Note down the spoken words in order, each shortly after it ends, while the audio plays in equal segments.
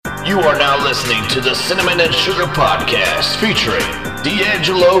You are now listening to the Cinnamon and Sugar Podcast featuring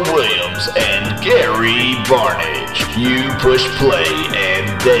D'Angelo Williams and Gary Barnage. You push play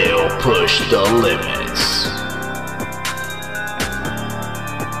and they'll push the limits.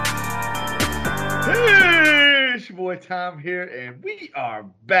 Hey, it's your boy Tom here, and we are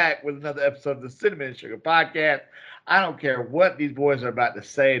back with another episode of the Cinnamon and Sugar Podcast. I don't care what these boys are about to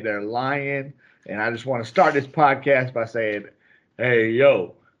say, they're lying, and I just want to start this podcast by saying, hey,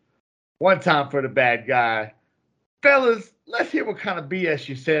 yo, one time for the bad guy. Fellas, let's hear what kind of BS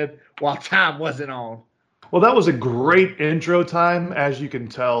you said while Tom wasn't on. Well, that was a great intro time. As you can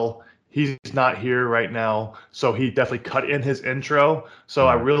tell, he's not here right now, so he definitely cut in his intro. So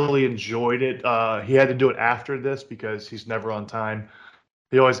I really enjoyed it. He had to do it after this because he's never on time.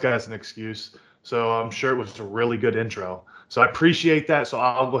 He always has an excuse. So I'm sure it was a really good intro. So I appreciate that. So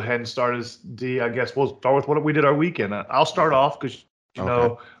I'll go ahead and start as D. I guess we'll start with what we did our weekend. I'll start off because you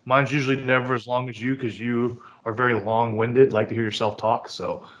know, mine's usually never as long as you because you are very long-winded, like to hear yourself talk.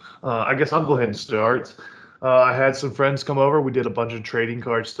 So I guess I'll go ahead and start. I had some friends come over. We did a bunch of trading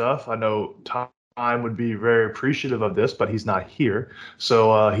card stuff. I know Tom would be very appreciative of this, but he's not here,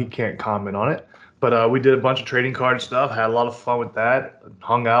 so he can't comment on it. But we did a bunch of trading card stuff. Had a lot of fun with that.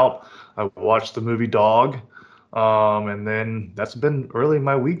 Hung out. I watched the movie Dog. And then that's been really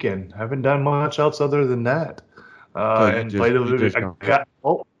my weekend. I haven't done much else other than that. And played a movie.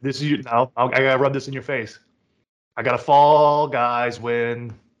 This is you now. I gotta rub this in your face. I got a Fall Guys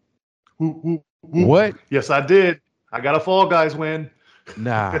win. What? Yes, I did. I got a Fall Guys win.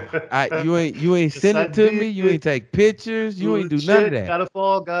 Nah, you ain't send it to me. You ain't take pictures. You ain't do none of that. Got a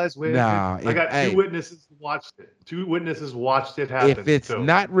Fall Guys win. Nah, I got two witnesses who watched it. Two witnesses watched it happen. If it's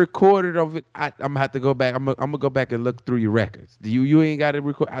not recorded of it, I'm gonna have to go back. I'm gonna go back and look through your records. You ain't got to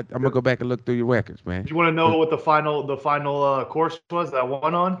record. I'm gonna go back and look through your records, man. You want to know what the final course was that I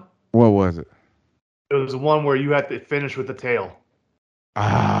won on? What was it? It was the one where you had to finish with the tail.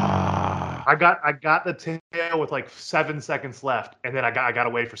 I got the tail with like 7 seconds left, and then I got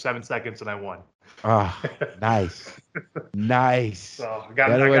away for 7 seconds, and I won. Nice. So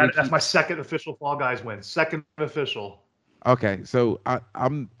that's my second official Fall Guys win. Second official. Okay, so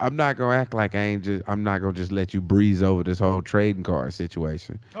I'm not gonna act like I'm not gonna just let you breeze over this whole trading card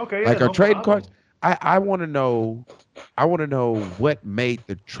situation. Okay, like our trading cards. I want to know what made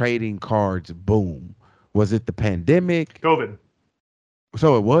the trading cards boom. Was it the pandemic? COVID.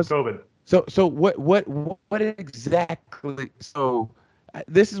 So it was COVID. So what exactly? So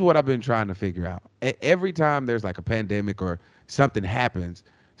this is what I've been trying to figure out. Every time there's like a pandemic or something happens,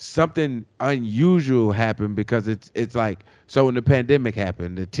 something unusual happened because it's like, so when the pandemic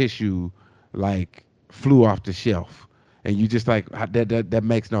happened, the tissue like flew off the shelf, and you just like that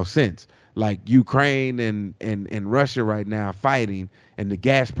makes no sense. Like Ukraine and Russia right now fighting, and the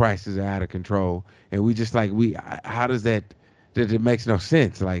gas prices are out of control, and we just like how does that it makes no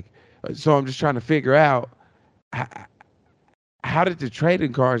sense. Like, so I'm just trying to figure out how did the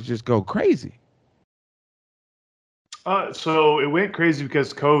trading cards just go crazy? So it went crazy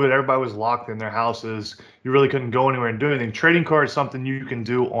because COVID, everybody was locked in their houses. You really couldn't go anywhere and do anything. Trading cards is something you can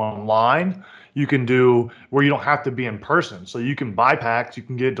do online. You can do where you don't have to be in person. So you can buy packs, you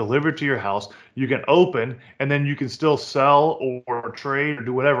can get it delivered to your house, you can open, and then you can still sell or trade or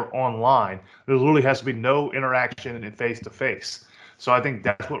do whatever online. There literally has to be no interaction in face-to-face. So I think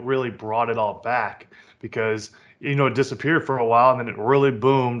that's what really brought it all back, because it disappeared for a while, and then it really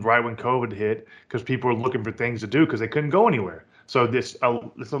boomed right when COVID hit because people were looking for things to do because they couldn't go anywhere. So this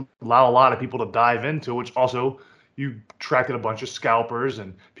allowed a lot of people to dive into, which also you attracted a bunch of scalpers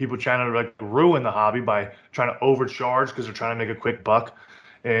and people trying to like ruin the hobby by trying to overcharge because they're trying to make a quick buck,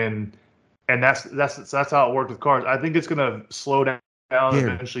 and that's how it worked with cards. I think it's gonna slow down and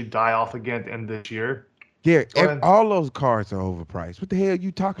eventually die off again at the end of this year. Gary, all those cards are overpriced. What the hell are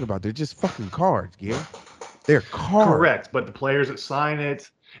you talking about? They're just fucking cards, Gary. They're cards. Correct, but the players that sign it,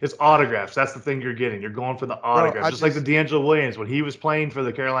 it's autographs. That's the thing you're getting. You're going for the autographs. Just like the D'Angelo Williams when he was playing for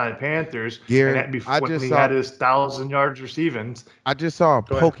the Carolina Panthers. Gary, when he had his 1,000 yards receiving. I just saw a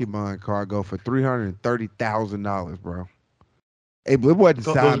Pokemon card go for $330,000, bro. It wasn't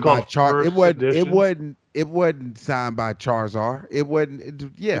signed by Charizard. It wasn't signed by Charizard. It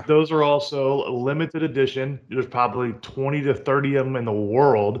wasn't. Yeah. Those are also a limited edition. There's probably 20 to 30 of them in the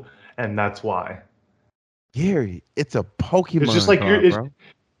world, and that's why. Gary, it's a Pokemon. It's just like card, bro.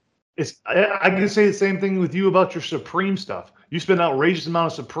 I can say the same thing with you about your Supreme stuff. You spend an outrageous amount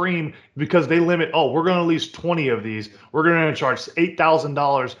of Supreme because they limit. Oh, we're going to release 20 of these. We're going to charge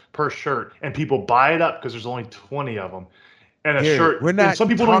 $8,000 per shirt, and people buy it up because there's only 20 of them. And a shirt. We're not some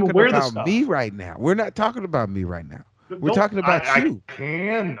people don't even wear this stuff. Me right now. We're not talking about me right now. We're talking about you. I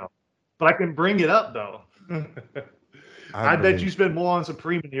can. but I can bring it up though. I bet believe you spend more on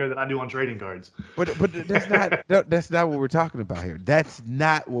Supreme in here than I do on trading cards. But that's not what we're talking about here. That's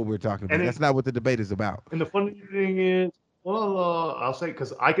not what we're talking about. And That's not what the debate is about. And the funny thing is, well, I'll say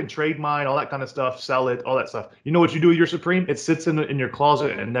because I can trade mine, all that kind of stuff, sell it, all that stuff. You know what you do with your Supreme? It sits in your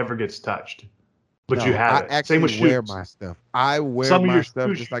closet and never gets touched. But No, you have I it. actually Same with wear shoes. my stuff. I wear Some of my your stuff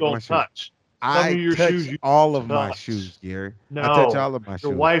shoes just you like don't my shoes. touch. Some I of your touch shoes you all of my touch. shoes, Gary. No, I touch all of my your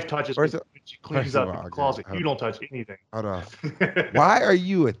shoes. wife touches First it. of- She cleans first of up all, the Gary, closet. You don't touch anything. Hold on. Why are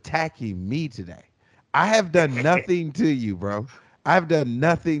you attacking me today? I have done nothing to you, bro. I've done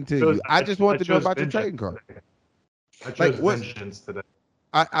nothing to you. I just want to know chose about your vengeance trading card. today. I Like, chose what's- vengeance today.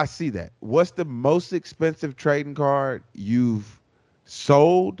 I see that. What's the most expensive trading card you've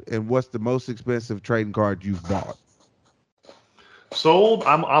sold, and what's the most expensive trading card you've bought? Sold.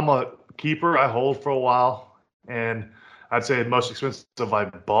 I'm a keeper. I hold for a while, and I'd say the most expensive I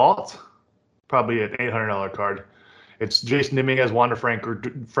bought probably an $800 card. It's Jason Dominguez, Wander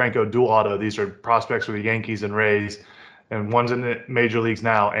Franco dual auto. These are prospects for the Yankees and Rays, and one's in the major leagues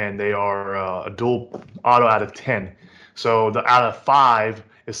now, and they are a dual auto out of 10. So the out of 5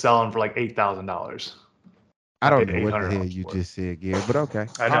 is selling for like $8,000. I don't paid know what the hell $800 you for it. just said, Gary, but okay.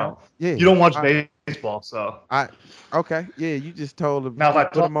 I know. Yeah. You don't watch I- baseball, so. Okay. Yeah, you just told him. Now, if I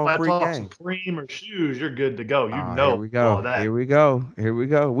put him on free talk game. Supreme or shoes, you're good to go. You Ah, know here we go. all that. Here we go. Here we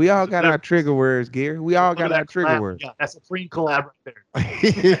go. We all got our trigger words, Gary. We all Look got at our that trigger collab. words. Yeah, that's a Supreme collab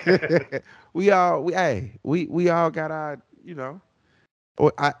right there. we all got our, you know.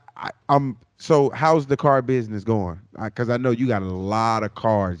 So how's the car business going? Because I know you got a lot of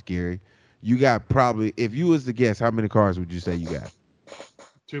cars, Gary. You got probably, if you was to guess, how many cars would you say you got?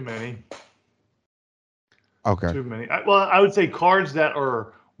 Too many. Okay. Too many. I would say cards that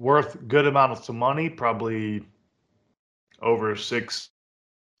are worth good amounts of money, probably over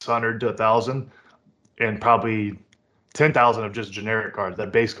 600 to 1,000, and probably 10,000 of just generic cards,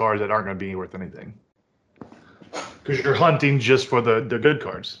 that base cards that aren't going to be worth anything. Because you're hunting just for the good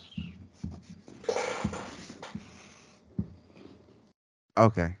cards.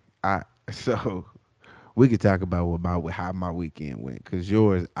 Okay. So we could talk about how my weekend went, because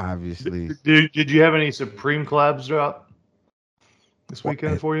yours obviously. Did you have any Supreme collabs drop this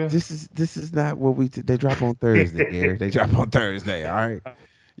weekend for you? This is not what they drop on Thursday, Gary. They drop on Thursday. All right.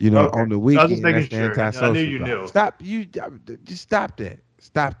 You know, Okay. on the I was just weekend, making that's the sure. antisocial. I knew you drop. knew. Just stop that.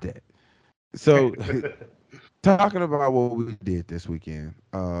 Stop that. So talking about what we did this weekend,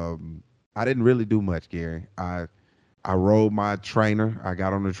 I didn't really do much, Gary. I rode my trainer. I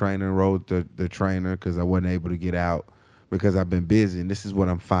got on the trainer and rode the trainer because I wasn't able to get out because I've been busy. And this is what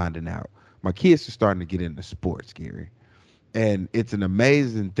I'm finding out. My kids are starting to get into sports, Gary. And it's an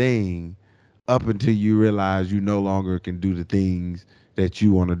amazing thing up until you realize you no longer can do the things that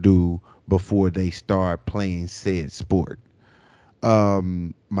you want to do before they start playing said sport.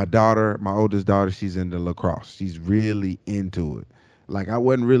 My oldest daughter, she's into lacrosse. She's really into it. Like, I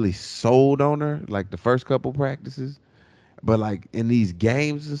wasn't really sold on her like the first couple practices, but like in these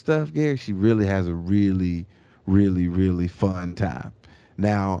games and stuff, Gary, she really has a really, really, really fun time.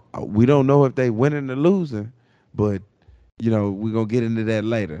 Now, we don't know if they winning or losing, but you know, we're gonna get into that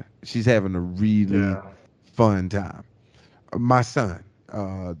later. She's having a really fun time. My son,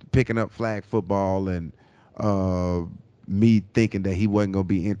 picking up flag football, and me thinking that he wasn't gonna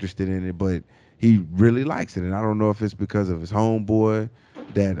be interested in it, but he really likes it. And I don't know if it's because of his homeboy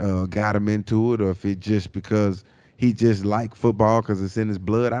that got him into it, or if it's just because he just liked football because it's in his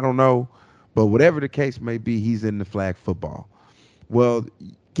blood. I don't know. But whatever the case may be, he's in the flag football. Well,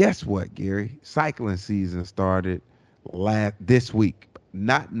 guess what, Gary? Cycling season started this week,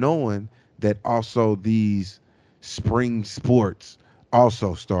 not knowing that also these spring sports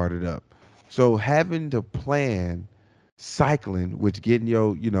also started up. So having to plan cycling, which getting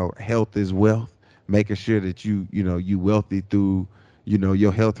your, health is wealth, making sure that you wealthy through,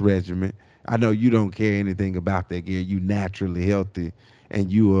 your health regimen. I know you don't care anything about that, Gary. You naturally healthy,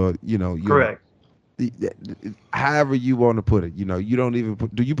 and you are, Correct. However you want to put it, you don't even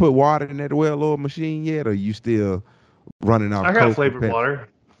do you put water in that well oil machine yet, or you still running off? I got Coke flavored and Pepsi? water.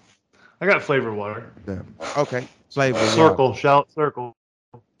 I got flavored water. Yeah. Okay, flavored Circle, shout circle.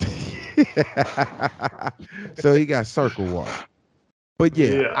 water. So he got circle water. But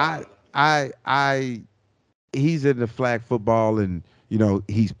yeah, he's in the flag football, and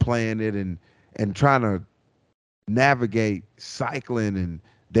he's playing it and trying to navigate cycling and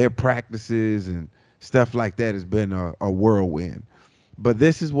their practices and stuff like that has been a whirlwind. But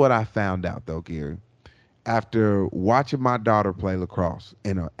this is what I found out though, Gary. After watching my daughter play lacrosse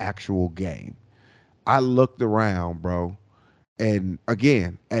in an actual game, I looked around, bro. And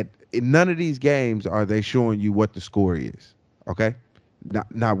again, in none of these games are they showing you what the score is. Okay,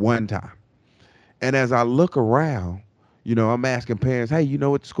 not one time. And as I look around, I'm asking parents, hey, you know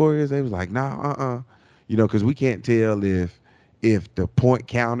what the score is? They was like, nah, because we can't tell if the point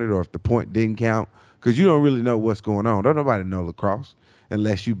counted or if the point didn't count, because you don't really know what's going on. Don't nobody know lacrosse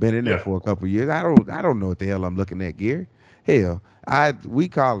unless you've been in there for a couple of years. I don't know what the hell I'm looking at, Gary. Hell, we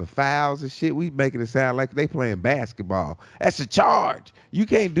call it fouls and shit. We making it sound like they playing basketball. That's a charge. You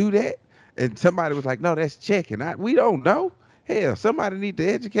can't do that. And somebody was like, no, that's checking. We don't know. Hell, somebody need to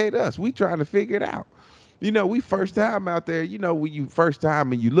educate us. We trying to figure it out. We first time out there. When you first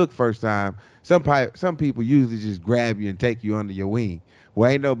time and you look first time, some people usually just grab you and take you under your wing. Well,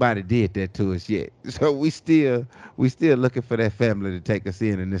 ain't nobody did that to us yet. So we still looking for that family to take us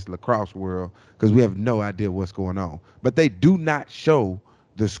in this lacrosse world, because we have no idea what's going on. But they do not show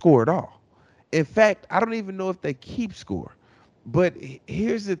the score at all. In fact, I don't even know if they keep score. But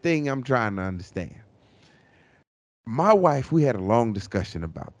here's the thing I'm trying to understand. My wife, we had a long discussion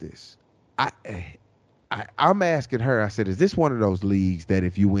about this. I'm asking her, I said, is this one of those leagues that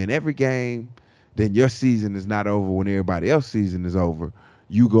if you win every game, then your season is not over when everybody else's season is over?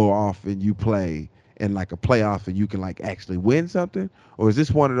 You go off and you play in like a playoff and you can like actually win something? Or is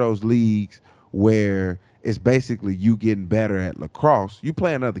this one of those leagues where it's basically you getting better at lacrosse? You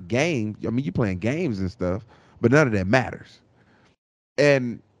playing other games. I mean, you playing games and stuff, but none of that matters.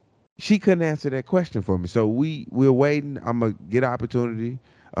 And she couldn't answer that question for me. So we're waiting. I'm going to get an opportunity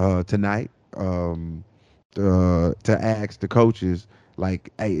tonight to ask the coaches,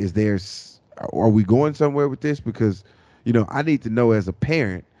 like, hey, are we going somewhere with this? Because, I need to know as a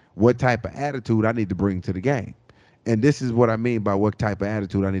parent what type of attitude I need to bring to the game. And this is what I mean by what type of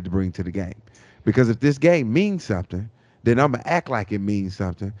attitude I need to bring to the game. Because if this game means something, then I'm going to act like it means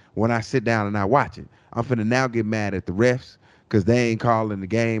something when I sit down and I watch it. I'm finna now get mad at the refs because they ain't calling the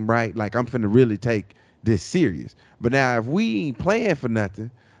game right. Like, I'm finna really take this serious. But now if we ain't playing for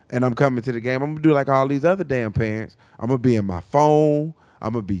nothing and I'm coming to the game, I'm gonna do like all these other damn parents. I'm gonna be in my phone.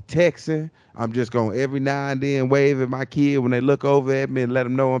 I'm gonna be texting. I'm just gonna every now and then wave at my kid when they look over at me and let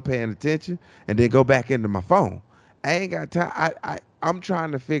them know I'm paying attention, and then go back into my phone. I ain't got time. I'm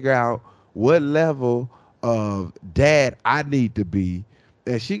trying to figure out what level of dad I need to be.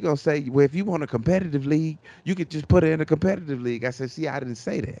 And she gonna say, well, if you want a competitive league, you could just put her in a competitive league. I said, see, I didn't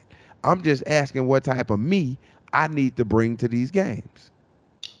say that. I'm just asking what type of me I need to bring to these games.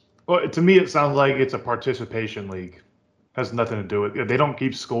 Well, to me, it sounds like it's a participation league. Has nothing to do with it. They don't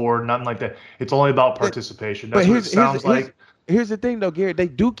keep score, nothing like that. It's only about participation. That's what it sounds like. Here's the thing, though, Gary. They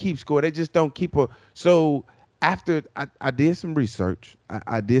do keep score. They just don't keep a. So after I did some research,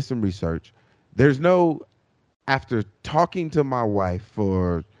 I did some research. There's no. After talking to my wife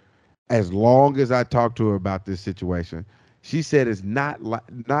for as long as I talked to her about this situation, she said it's not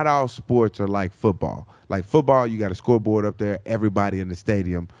all sports are like football. Like football, you got a scoreboard up there. Everybody in the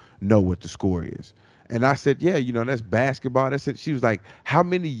stadium know what the score is. And I said, yeah, that's basketball. That's it. She was like, how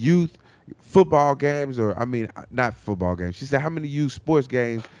many youth football games, not football games. She said, how many youth sports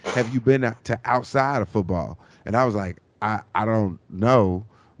games have you been to outside of football? And I was like, I don't know,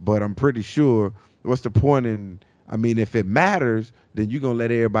 but I'm pretty sure. What's the point if it matters, then you're going to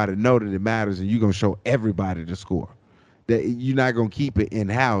let everybody know that it matters, and you're going to show everybody the score. That you're not going to keep it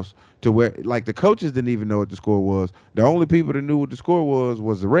in-house to where, like, the coaches didn't even know what the score was. The only people that knew what the score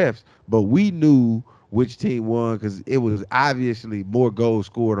was the refs, but we knew which team won because it was obviously more goals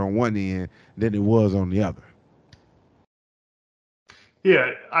scored on one end than it was on the other.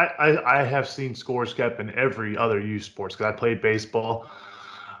 Yeah, I have seen scores kept in every other youth sports because I played baseball.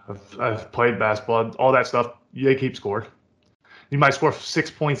 I've played basketball, all that stuff. They keep score. You might score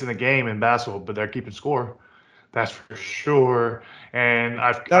 6 points in a game in basketball, but they're keeping score. That's for sure. And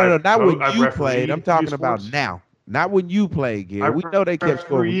not when you played. I'm talking about now. Not when you played, Gary. We know they kept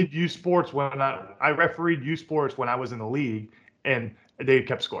score. I refereed youth sports when I refereed youth sports when I was in the league, and they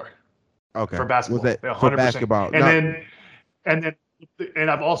kept score. Okay. For basketball. Was that for basketball? And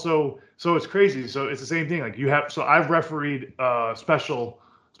I've also, so it's crazy. So it's the same thing. Like I've refereed Special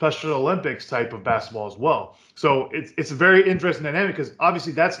Olympics type of basketball as well. So it's a very interesting dynamic because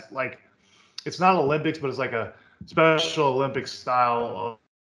obviously that's like, it's not Olympics, but it's like a Special Olympics style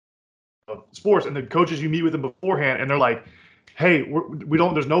of sports. And the coaches, you meet with them beforehand and they're like, hey,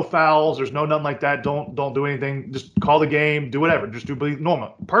 there's no fouls. There's no nothing like that. Don't do anything. Just call the game, do whatever. Just do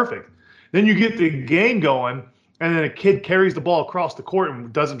normal. Perfect. Then you get the game going and then a kid carries the ball across the court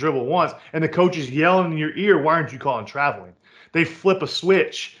and doesn't dribble once. And the coach is yelling in your ear, why aren't you calling traveling? They flip a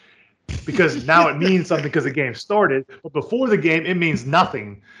switch because now it means something because the game started. But before the game, it means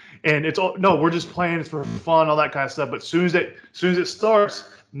nothing. And it's all, no, we're just playing. It's for fun, all that kind of stuff. But as soon as it starts,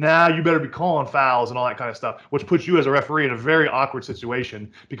 now you better be calling fouls and all that kind of stuff, which puts you as a referee in a very awkward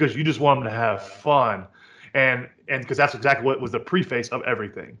situation because you just want them to have fun. And because that's exactly what was the preface of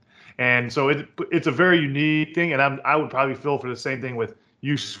everything. And so it's a very unique thing. And I would probably feel for the same thing with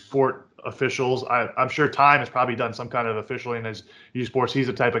youth sport officials. I'm sure Time has probably done some kind of officialing in his youth sports. He's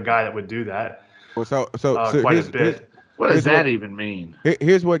the type of guy that would do that. Well, so quite a bit. What does that even mean?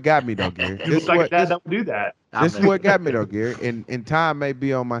 Here's what got me though, Gary. People like that would do that. This is what got me though, Gary. And Time may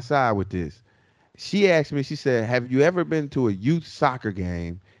be on my side with this. She asked me, she said, have you ever been to a youth soccer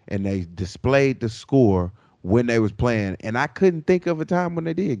game and they displayed the score when they was playing? And I couldn't think of a time when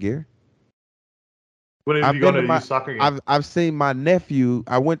they did, Gary. When have you gone to a youth soccer game? I've seen my nephew.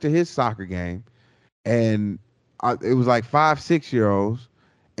 I went to his soccer game, and it was like 5-6-year-olds,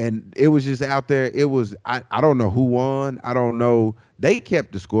 and it was just out there. It was I don't know who won. I don't know. They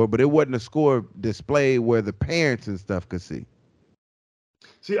kept the score, but it wasn't a score displayed where the parents and stuff could see.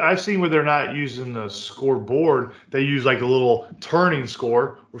 See, I've seen where they're not using the scoreboard. They use like a little turning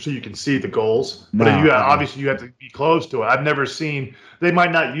score so you can see the goals. But obviously you have to be close to it. I've never seen, they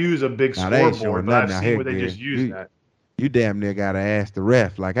might not use a big scoreboard, but I've seen where they just use that. You damn near got to ask the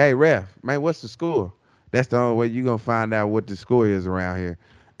ref, like, hey, ref, man, what's the score? That's the only way you're going to find out what the score is around here.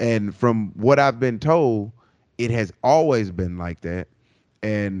 And from what I've been told, it has always been like that.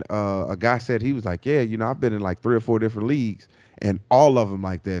 And a guy said, he was like, yeah, I've been in like 3 or 4 different leagues, and all of them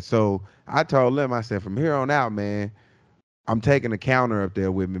like that. So I told them, I said, from here on out, man, I'm taking a counter up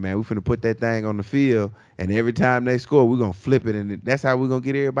there with me, man. We're finna put that thing on the field, and every time they score, we're going to flip it, and that's how we're going to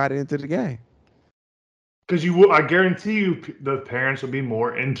get everybody into the game. Because I guarantee you the parents will be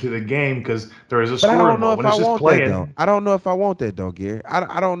more into the game because there is a score. I don't know if I want that, though. I don't know if I want that, though, Gary.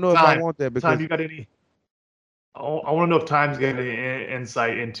 I don't know if I want that because... Time, you got any... I want to know if Time's got any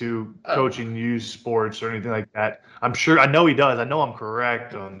insight into coaching youth sports or anything like that. I know he does. I know I'm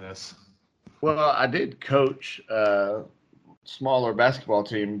correct on this. Well, I did coach a smaller basketball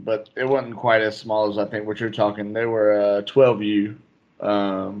team, but it wasn't quite as small as I think what you're talking. They were a 12U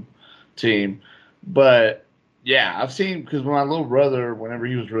team. But, yeah, I've seen, because my little brother, whenever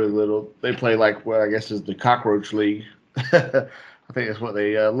he was really little, they play like what I guess is the Cockroach League. I think that's what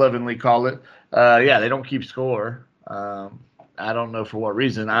they lovingly call it. Yeah, they don't keep score. I don't know for what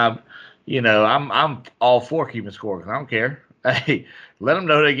reason. I'm all for keeping score because I don't care. Hey, let them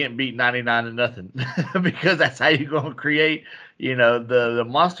know they're getting beat 99-0 because that's how you're going to create, the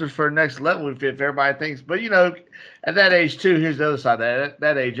monsters for the next level if everybody thinks. But, at that age, too, here's the other side. At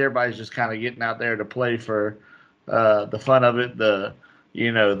that age, everybody's just kind of getting out there to play for the fun of it, the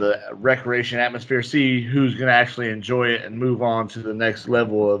recreation atmosphere, see who's going to actually enjoy it and move on to the next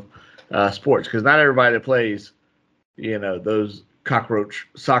level of sports. Because not everybody that plays, those cockroach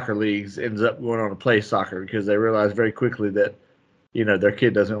soccer leagues ends up going on to play soccer because they realize very quickly that, their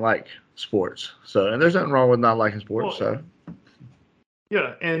kid doesn't like sports. So, and there's nothing wrong with not liking sports.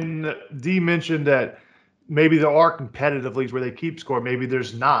 Yeah, and Dee mentioned that maybe there are competitive leagues where they keep score. Maybe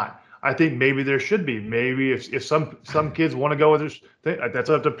there's not. I think maybe there should be. Maybe if some kids want to go with their, that's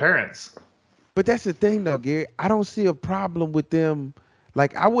up to parents. But that's the thing, though, Gary. I don't see a problem with them.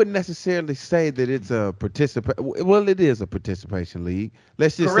 Like, I wouldn't necessarily say that it's a Well, it is a participation league.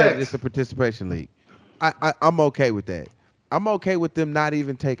 Let's just say it's a participation league. I'm okay with that. I'm okay with them not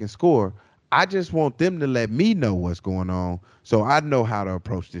even taking score. I just want them to let me know what's going on so I know how to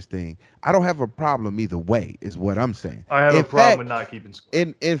approach this thing. I don't have a problem either way, is what I'm saying. I have a problem with not keeping score.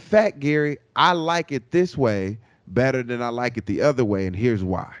 In fact, Gary, I like it this way better than I like it the other way, and here's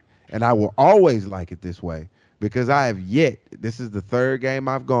why. And I will always like it this way because this is the 3rd game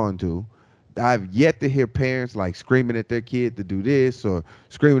I've gone to, I've yet to hear parents like screaming at their kid to do this or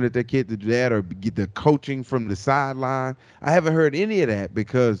screaming at their kid to do that or get the coaching from the sideline. I haven't heard any of that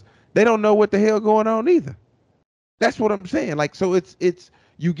because they don't know what the hell going on either. That's what I'm saying. Like, so it's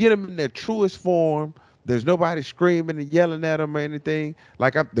you get them in their truest form. There's nobody screaming and yelling at them or anything.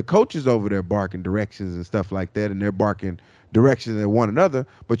 Like the coaches over there barking directions and stuff like that, and they're barking directions at one another.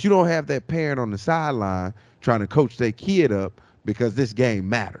 But you don't have that parent on the sideline trying to coach their kid up because this game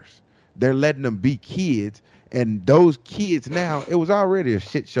matters. They're letting them be kids, and those kids now, it was already a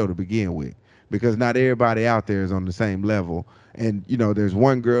shit show to begin with because not everybody out there is on the same level. And, there's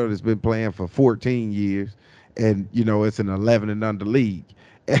one girl that's been playing for 14 years, and, it's an 11 and under league.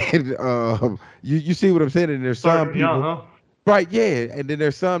 And you see what I'm saying? And there's some people, young, huh? Right, yeah. And then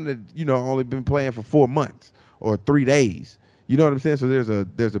there's some that, only been playing for 4 months or 3 days. You know what I'm saying? So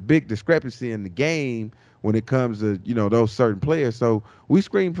there's a big discrepancy in the game when it comes to, those certain players. So we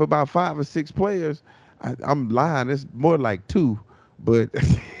screamed for about 5 or 6 players. I'm lying. It's more like 2, but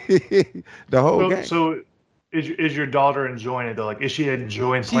the whole game. So is your daughter enjoying it though? Like, is she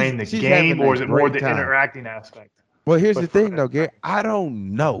enjoying She's playing the she's having game, or a is it more great the time. interacting aspect? Well, here's But the for thing though, Gary. I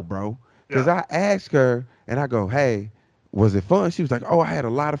don't know, bro. Because yeah, I asked her and I go, "Hey, was it fun?" She was like, "Oh, I had a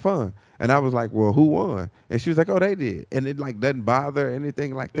lot of fun." And I was like, "Well, who won?" And she was like, "Oh, they did." And it like doesn't bother or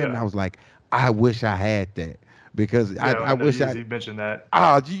anything like that. And I yeah, was like, "I wish I had that because I, yeah. I I know wish I you mentioned that.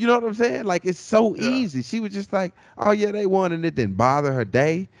 you know what I'm saying? Like it's so Yeah, easy." She was just like, "Oh yeah, they won," and it didn't bother her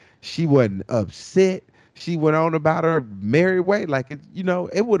day. She wasn't upset. She went on about her merry way. Like it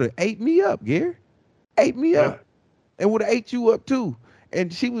would have ate me up, Gary. Ate me yeah. up. And would have ate you up too.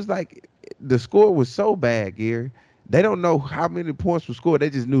 And she was like, the score was so bad, Gary. They don't know how many points were scored.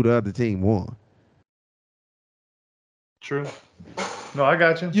 They just knew the other team won. True. No, I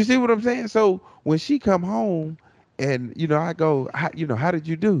got you. You see what I'm saying? So when she come home and I go, how did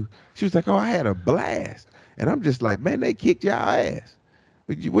you do? She was like, "Oh, I had a blast." And I'm just like, "Man, they kicked y'all ass."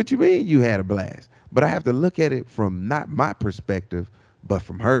 What you mean you had a blast? But I have to look at it from not my perspective, but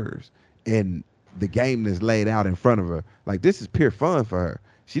from hers. And the game that's laid out in front of her. Like this is pure fun for her.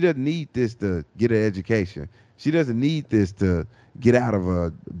 She doesn't need this to get an education. She doesn't need this to get out of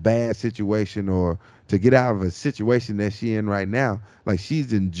a bad situation or to get out of a situation that she in right now. Like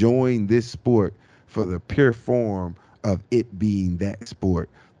she's enjoying this sport for the pure form of it being that sport.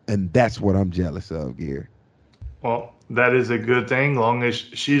 And that's what I'm jealous of, Gary. Well, that is a good thing, long as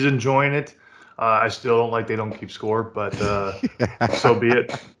she's enjoying it. I still don't like they don't keep score, but so be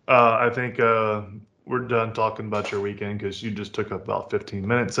it. I think we're done talking about your weekend because you just took up about 15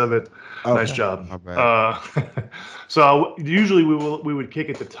 minutes of it. Nice Okay, job. my bad. So usually we would kick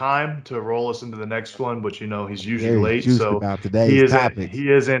it to time to roll us into the next one, but he's usually Gary's late, juiced so about today's topics.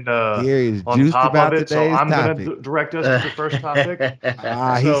 he isn't Gary is on juiced top of about it. So today's I'm gonna topic. direct us to the first topic.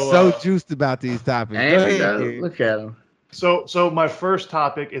 He's So so juiced about these topics. Go Ain't he ahead, though? Gary. Look at him. so my first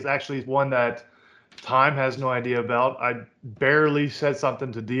topic is actually one that Time has no idea about. I barely said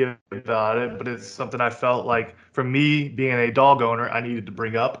something to Dia about it, but it's something I felt like, for me being a dog owner, I needed to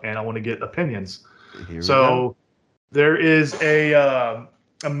bring up, and I want to get opinions. Here we go. So there is a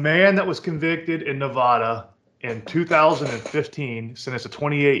man that was convicted in Nevada in 2015, sentenced to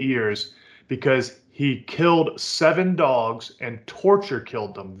 28 years because he killed 7 dogs and torture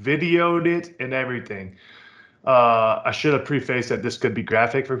killed them, videoed it and everything. I should have prefaced that this could be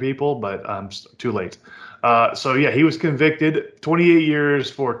graphic for people, but too late. So yeah, he was convicted 28 years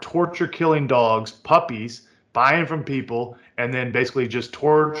for torture killing dogs, puppies, buying from people, and then basically just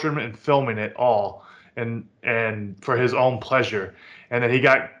torturing and filming it all, and for his own pleasure. And then he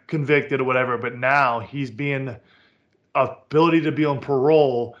got convicted or whatever, but now he's being ability to be on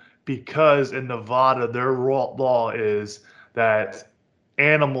parole because in Nevada their law is that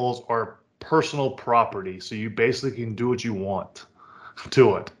animals are personal property. So you basically can do what you want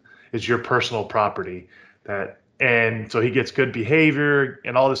to it. It's your personal property. And so he gets good behavior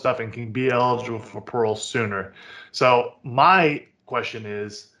and all this stuff and can be eligible for parole sooner. So my question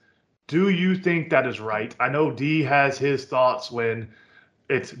is, do you think that is right? I know D has his thoughts when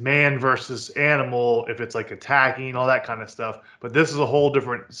it's man versus animal, if it's like attacking, all that kind of stuff. But this is a whole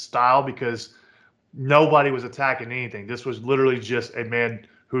different style because nobody was attacking anything. This was literally just a man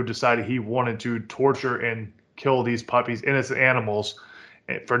who decided he wanted to torture and kill these puppies, innocent animals,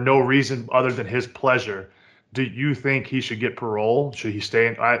 for no reason other than his pleasure. Do you think he should get parole? Should he stay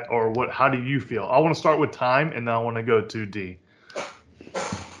in, or what? How do you feel? I want to start with Time, and then I want to go to D.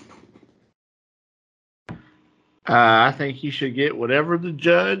 I think he should get whatever the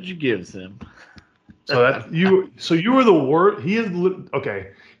judge gives him. So you were the worst.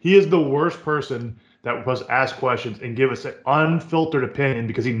 Okay. He is the worst person that was asked questions and give us an unfiltered opinion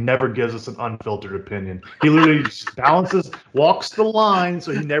because he never gives us an unfiltered opinion. He literally just walks the line,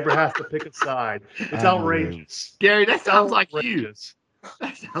 so he never has to pick a side. It's outrageous. Gary, that sounds like you. Outrageous.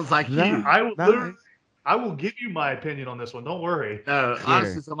 That sounds like No. you. I will give you my opinion on this one. Don't worry. No,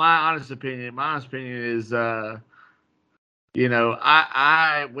 honestly, so my honest opinion is, I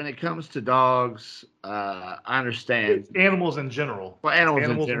when it comes to dogs, I understand. It's animals in general. Well, animals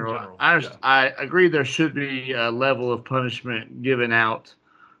in general. I agree there should be a level of punishment given out,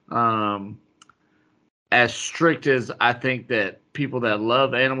 as strict as I think that people that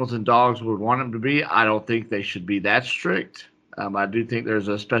love animals and dogs would want them to be. I don't think they should be that strict. I do think there's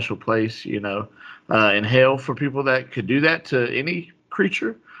a special place, in hell for people that could do that to any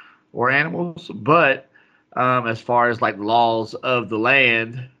creature or animals. But as far as like laws of the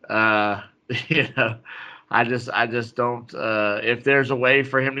land, I just don't. If there's a way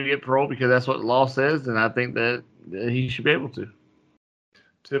for him to get parole because that's what the law says, then I think that he should be able to.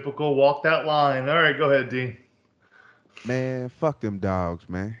 Typical walk that line. All right, go ahead, D. Man, fuck them dogs,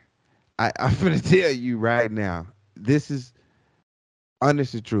 man. I'm gonna tell you right now. This is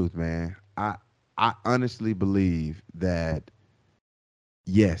honest the truth, man. I honestly believe that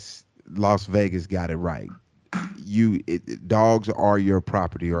yes, Las Vegas got it right. Dogs are your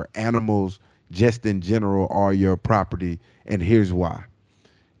property, or animals just in general are your property, and here's why.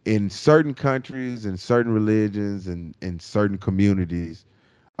 In certain countries and certain religions and in certain communities,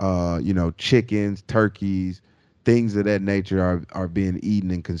 chickens, turkeys, things of that nature are being eaten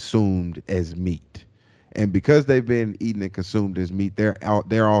and consumed as meat. And because they've been eaten and consumed as meat,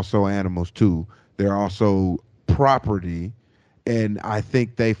 they're also animals too. They're also property, and I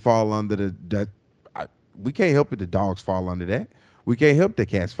think they fall under we can't help it. The dogs fall under that. We can't help the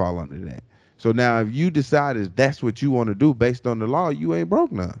cats fall under that. So now, if you decided that's what you want to do based on the law, you ain't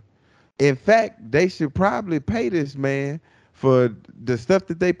broke none. In fact, they should probably pay this man for the stuff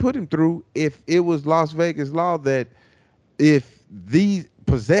that they put him through. If it was Las Vegas law that if these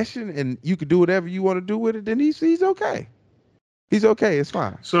possession and you could do whatever you want to do with it, then he's okay. He's okay. It's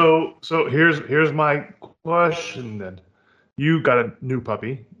fine. So here's my question then. You got a new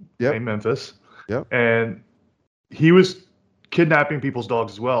puppy named Memphis. Yep. And he was kidnapping people's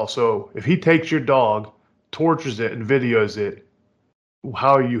dogs as well. So if he takes your dog, tortures it, and videos it,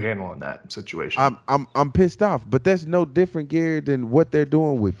 how are you handling that situation? I'm pissed off, but that's no different, Gary, than what they're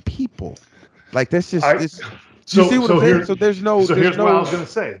doing with people. Like that's just you see what I'm saying? So here's what I was gonna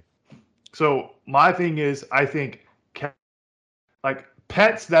say. So my thing is, I think like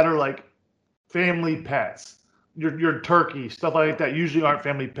pets that are like family pets, your turkey, stuff like that, usually aren't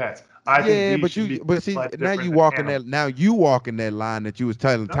family pets. I think now you walk in that line that you was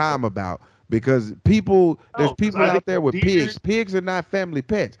telling Tom about. Because there's people out there with pigs. Pigs are not family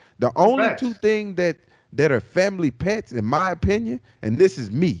pets. The only two things that are family pets, in my opinion, and this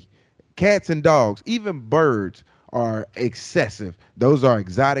is me, cats and dogs, even birds are excessive. Those are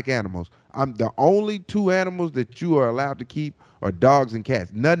exotic animals. The only two animals that you are allowed to keep are dogs and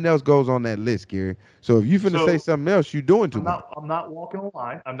cats. Nothing else goes on that list, Gary. So if you finna say something else, you're doing too much. I'm not walking a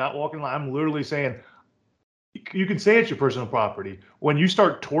line. I'm literally saying, you can say it's your personal property. When you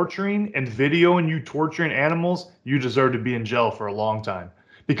start torturing and videoing you torturing animals, you deserve to be in jail for a long time.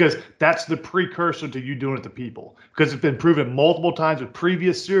 Because that's the precursor to you doing it to people. Because it's been proven multiple times with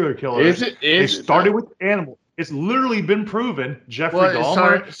previous serial killers. They started with animals. It's literally been proven. Jeffrey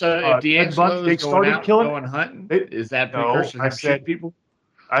Dahmer. So if D'Angelo they started going hunting, is that precursor to shooting people?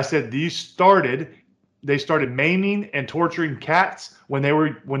 I said they started maiming and torturing cats when they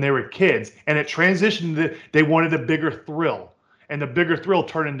were kids, and it transitioned they wanted a bigger thrill, and the bigger thrill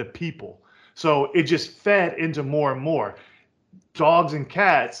turned into people. So it just fed into more and more. Dogs and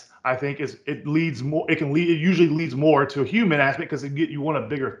cats, I think, it usually leads more to a human aspect because you want a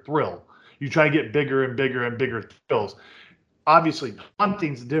bigger thrill. You try to get bigger and bigger and bigger thrills. Obviously,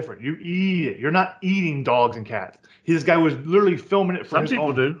 hunting's different. You eat it. You're not eating dogs and cats. This guy was literally filming it for his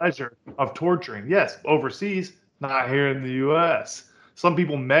own pleasure of torturing. Yes, overseas, not here in the U.S. Some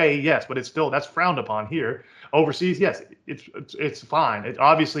people may, yes, but that's frowned upon here. Overseas, yes, it's fine.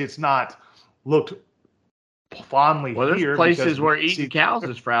 Obviously, it's not looked fondly here. There's places where eating cows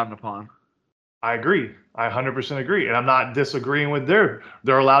is frowned upon. I agree. I 100% agree, and I'm not disagreeing with they're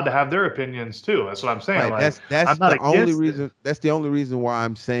allowed to have their opinions too. That's what I'm saying. Right, like, that's the only reason. That's the only reason why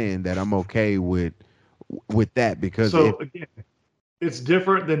I'm saying that I'm okay with that, because again, it's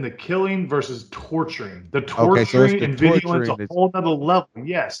different than the killing versus torturing. The torturing and videoing is a whole other level.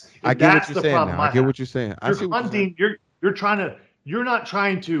 Yes, I get what you're saying. I get what you're saying. You're hunting. You're not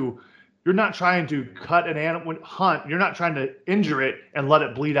trying to cut an animal, hunt. You're not trying to injure it and let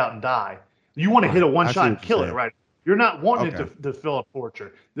it bleed out and die. You want to hit a one shot and kill it, right? You're not wanting it to fill a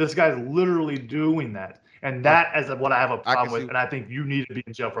torture. This guy's literally doing that. And that is what I have a problem with. And I think you need to be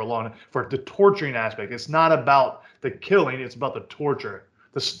in jail for the torturing aspect. It's not about the killing. It's about the torture,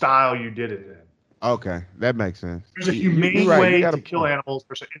 the style you did it in. Okay. That makes sense. There's a humane way to kill animals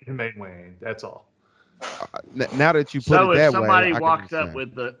versus an inhumane way. That's all. Now that you put it that way. So if somebody walked up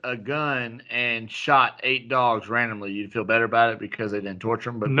with a gun and shot 8 dogs randomly, you'd feel better about it because they didn't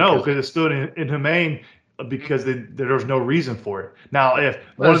torture them? But no, because it's still inhumane because there's no reason for it. Now, if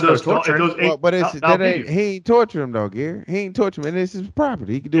one of those he ain't torture him though, Gary. He ain't torture him, and it's his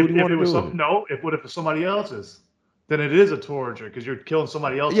property. He can do what he want to do. What if it's somebody else's? Then it is a torture because you're killing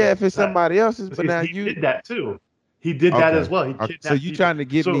somebody else. Yeah, if it's somebody else's, but now you did that too. He did that as well. So you trying to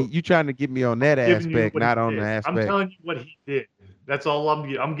get me on that aspect, not on the aspect. I'm telling you what he did. That's all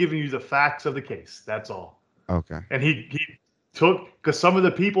I'm giving you the facts of the case. That's all. Okay. And he took, because some of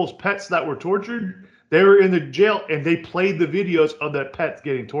the people's pets that were tortured, they were in the jail and they played the videos of the pets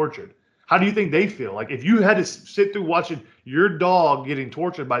getting tortured. How do you think they feel? Like if you had to sit through watching your dog getting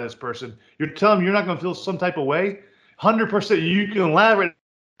tortured by this person, you're telling me you're not going to feel some type of way? 100%. You can elaborate,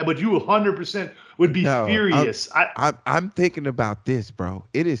 but you 100% would be No, furious. I'm thinking about this, bro.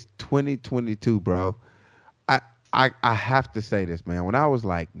 It is 2022, bro. I have to say this, man. When I was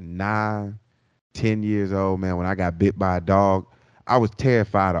like 9, 10 years old, man, when I got bit by a dog, I was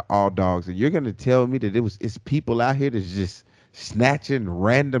terrified of all dogs. And you're gonna tell me that it's people out here that's just snatching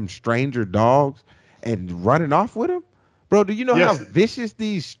random stranger dogs and running off with them? Bro, do you know how Yes. vicious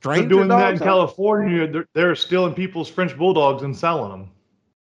these They're stranger doing that in dogs are? California. They're stealing people's French bulldogs and selling them.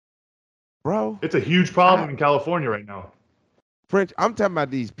 Bro, It's a huge problem in California right now. French, I'm talking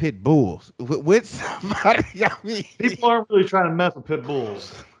about these pit bulls with somebody. I mean, People aren't really trying to mess with pit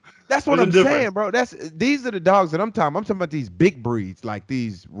bulls. that's what There's a I'm difference. saying, bro. These are the dogs that I'm talking. I'm talking about these big breeds, like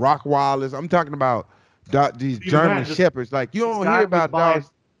these Rottweilers. I'm talking about these Even German that, shepherds. Like you this don't guy hear was about buying-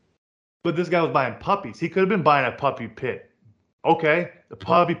 dogs. But this guy was buying puppies. He could have been buying a puppy pit. Okay, the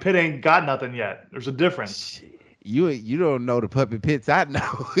puppy pit ain't got nothing yet. There's a difference. You don't know the puppy pits I know.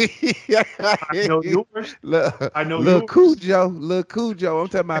 I know yours. Look, I know little yours. Cujo. I'm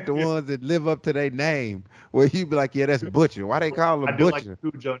talking about the ones that live up to their name. Where you be like, yeah, that's Butcher. Why they call I him do Butcher?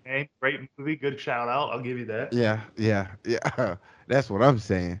 like Cujo name. Great movie. Good shout out. I'll give you that. Yeah. That's what I'm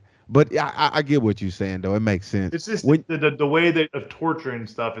saying. But I get what you're saying, though. It makes sense. It's just When- the way that of torturing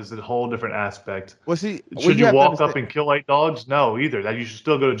stuff is a whole different aspect. Well, see, Should you have to walk up understand- and kill 8 dogs? No, either. That you should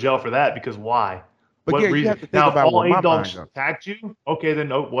still go to jail for that because why? But What Gary, you reason? have to think Now, about if all where my 8 dogs mind goes. attacked you, okay, then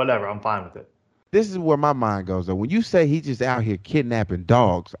no, whatever. I'm fine with it. This is where my mind goes, though. When you say he just out here kidnapping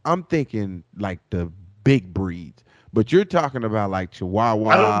dogs, I'm thinking like the big breeds. But you're talking about like Chihuahua,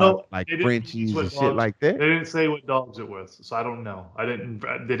 I don't know. like They didn't Frenchies use what and shit dogs- like They that. didn't say what dogs it was, so I don't know.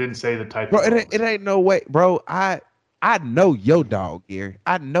 They didn't say the type. Bro, of dogs. it ain't no way, bro. I know your dog, Gary.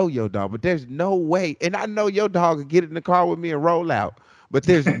 I know your dog, but there's no way. And I know your dog could get in the car with me and roll out. But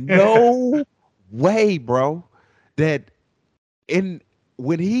there's no way, bro, that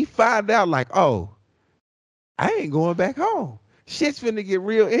when he find out, like, oh, I ain't going back home. Shit's finna get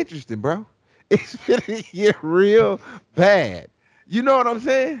real interesting, bro. It's finna get real bad. You know what I'm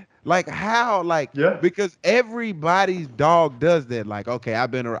saying? Like how, like, Yeah. because everybody's dog does that. Like, okay,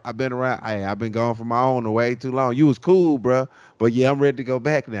 I've been around. Hey, I've been gone from my own way too long. You was cool, bro, but yeah, I'm ready to go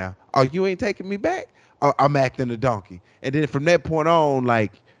back now. Oh, you ain't taking me back? Oh, I'm acting a donkey. And then from that point on,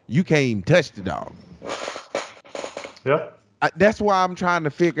 like, you can't even touch the dog. Yeah. That's why I'm trying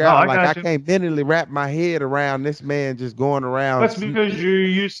to figure No, out. I Like, got I you. can't mentally wrap my head around this man just going around. That's because you're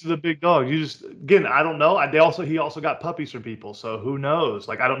used to the big dog. You just again, I don't know. He also got puppies for people, so who knows?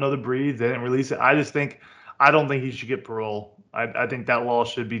 Like I don't know the breeds. They didn't release it. I don't think he should get parole. I think that law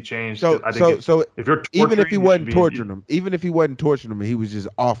should be changed. So, I think if you're even if he torturing, wasn't you should torturing him, and he was just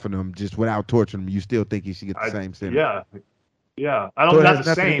offering him just without torturing him, you still think he should get the same sentence? Yeah. I So don't. it Not has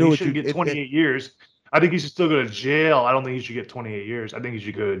the nothing to same. do He with shouldn't you. get 28 years. I think he should still go to jail. I don't think he should get 28 years. I think he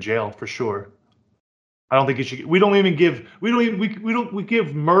should go to jail for sure. I don't think he should. We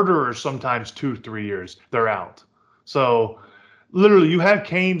give murderers sometimes 2-3 years. They're out. So literally, you have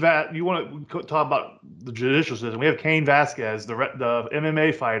Cain. You want to talk about the judicial system? We have Cain Vasquez, the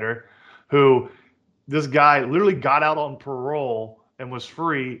MMA fighter, who this guy literally got out on parole and was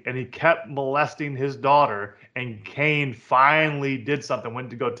free, and he kept molesting his daughter. And Cain finally did something, went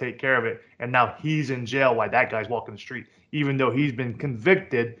to go take care of it, and now he's in jail while that guy's walking the street, even though he's been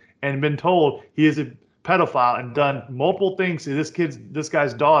convicted and been told he is a pedophile and done multiple things to this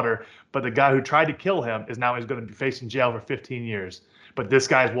guy's daughter. But the guy who tried to kill him is going to be facing jail for 15 years. But this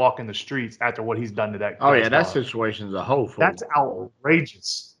guy's walking the streets after what he's done to that. Oh yeah, guy's that daughter. situation's a whole fool. That's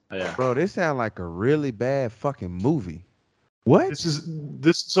outrageous. Yeah. Bro, this sounds like a really bad fucking movie. What?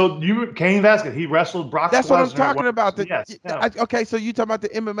 So Cain Vasquez, he wrestled Brock. That's what I'm Lesnar talking at about. Yes. Okay, so you talking about the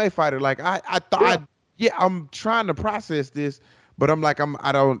MMA fighter? Like I thought. Yeah. I'm trying to process this, but I'm like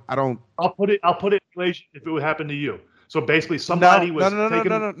I don't. I'll put it in relation if it would happen to you. So basically, somebody was taking.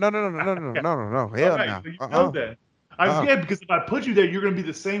 No. Hell no. You know that. Yeah, because if I put you there, you're going to be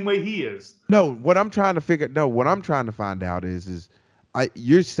the same way he is. No, what I'm trying to find out is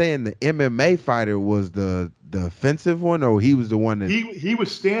you're saying the MMA fighter was the offensive one, or he was the one that he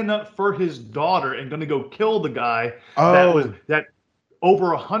was standing up for his daughter and going to go kill the guy Oh. that over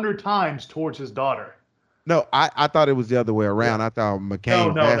 100 times towards his daughter. No, I thought it was the other way around. Yeah. I thought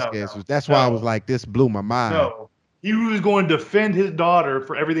McCain Vasquez was. That's why I was like, this blew my mind. No, he was going to defend his daughter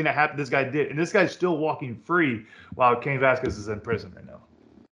for everything that happened. This guy did, and this guy's still walking free while Cain Vasquez is in prison right now.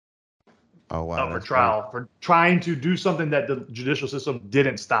 Oh wow, For that's trial for trying to do something that the judicial system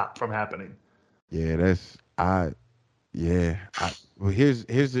didn't stop from happening. Yeah, well, here's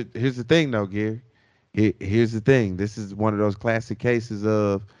the thing though, Gary. Here's the thing. This is one of those classic cases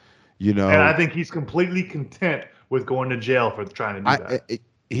of, you And I know, think he's completely content with going to jail for trying to do that.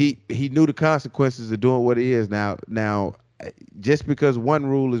 he knew the consequences of doing what he is now. Just because one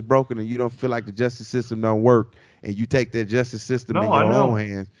rule is broken and you don't feel like the justice system don't work, and you take that justice system in No, I your own know.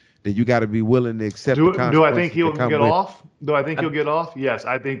 hands, then you got to be willing to accept the Do I think consequences that he'll come get with. off? Do I think he'll get off? Yes,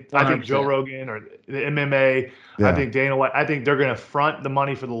 I think Joe 100%. Rogan or the MMA. I Yeah, think Dana White. I think they're going to front the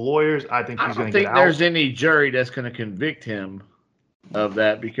money for the lawyers. I think I he's don't going to get think there's out. any jury that's going to convict him of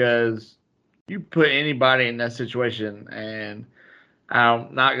that because you put anybody in that situation, and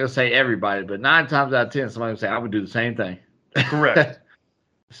I'm not going to say everybody, but 9 times out of 10, somebody would say, I would do the same thing. Correct.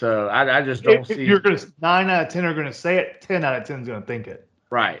 So I just don't If see. you're going to 9 out of 10 are going to say it, 10 out of 10 is going to think it.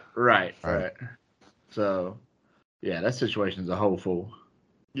 Right. Right. So, yeah, that situation's a whole fool.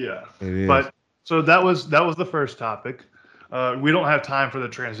 Yeah. it is. But so that was the first topic. We don't have time for the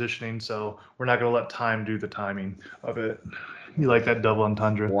transitioning, so we're not going to let time do the timing of it. You like that double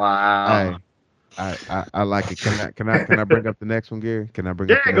entendre? Wow. Hey, I like it. Can I bring up the next one, Gary? Can I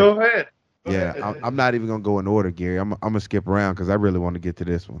bring up the Yeah, next? go ahead. Go Yeah, ahead. I'm not even gonna go in order, Gary. I'm gonna skip around because I really want to get to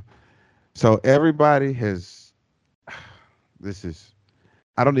this one. So everybody has. This is.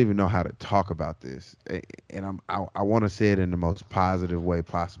 I don't even know how to talk about this, and I want to say it in the most positive way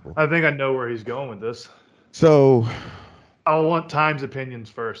possible. I think I know where he's going with this. So I want Time's opinions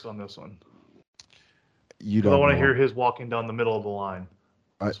first on this one. you Because I don't want to know. hear his walking down the middle of the line.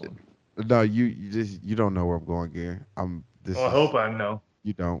 I, no, you don't know where I'm going, Gary. This Well, I is, hope I know.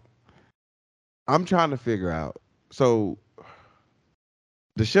 you don't. I'm trying to figure out. So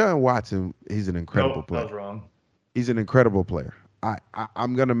Deshaun Watson, he's an incredible Nope, player. that was wrong. He's an incredible player.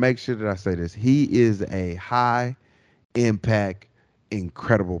 I'm gonna make sure that I say this. He is a high impact,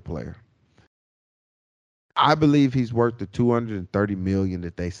 incredible player. I believe he's worth the $230 million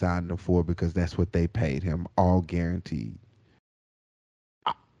that they signed him for because that's what they paid him, all guaranteed.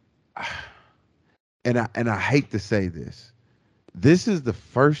 And I hate to say this. This is the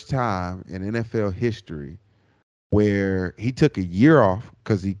first time in NFL history where he took a year off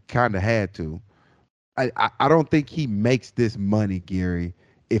because he kind of had to. I don't think he makes this money, Gary,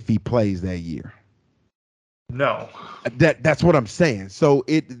 if he plays that year. No. That's what I'm saying. So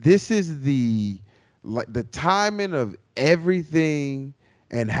this is the timing of everything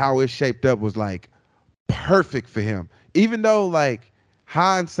and how it shaped up was like perfect for him. Even though like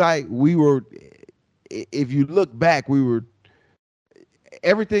hindsight, if you look back,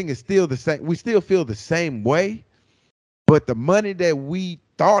 everything is still the same. We still feel the same way, but the money that we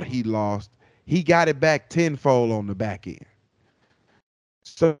thought he lost, he got it back tenfold on the back end.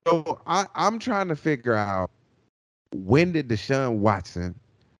 So I'm trying to figure out, when did Deshaun Watson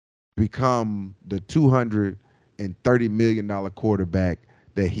become the $230 million quarterback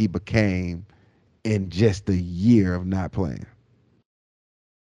that he became in just a year of not playing?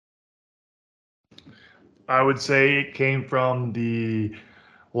 I would say it came from the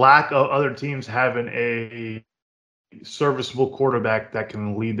lack of other teams having a serviceable quarterback that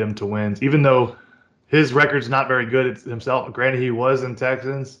can lead them to wins. Even though his record's not very good himself. Granted, he was in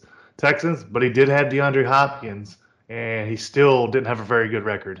Texans, but he did have DeAndre Hopkins, and he still didn't have a very good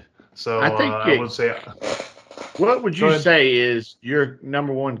record. So I think I would say, what would Go you ahead. say is your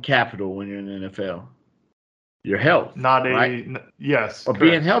number one capital when you're in the NFL? Your health, not right? yes, Or correct.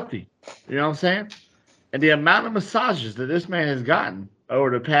 being healthy. You know what I'm saying? And the amount of massages that this man has gotten over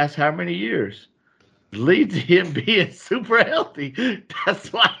the past how many years leads to him being super healthy.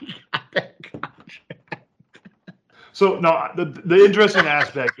 That's why he got that contract. So no, the interesting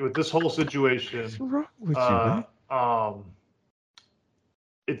aspect with this whole situation, What's wrong with you, man?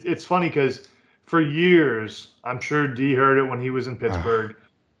 It's funny because for years, I'm sure D heard it when he was in Pittsburgh.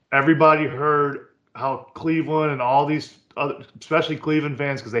 Everybody heard how Cleveland and all these other, especially Cleveland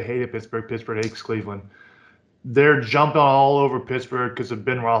fans, because they hated Pittsburgh. Pittsburgh hates Cleveland. They're jumping all over Pittsburgh because of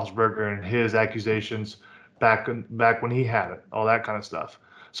Ben Roethlisberger and his accusations back when he had it, all that kind of stuff.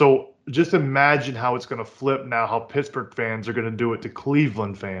 So just imagine how it's going to flip now, how Pittsburgh fans are going to do it to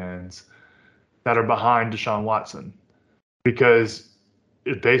Cleveland fans that are behind Deshaun Watson. Because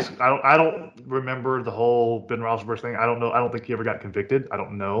it basically, I don't remember the whole Ben Roethlisberger thing. I don't know. I don't think he ever got convicted. I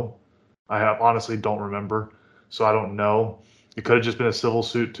don't know. Honestly don't remember. So I don't know. It could have just been a civil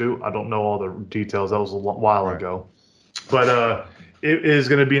suit too. I don't know all the details. That was a while ago. But it is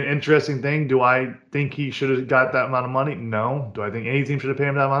going to be an interesting thing. Do I think he should have got that amount of money? No. Do I think any team should have paid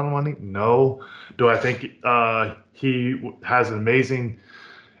him that amount of money? No. Do I think he has amazing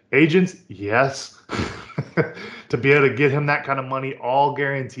agents? Yes. To be able to get him that kind of money all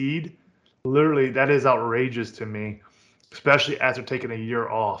guaranteed, literally, that is outrageous to me, especially after taking a year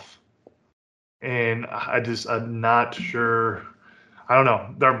off. and I'm not sure. I don't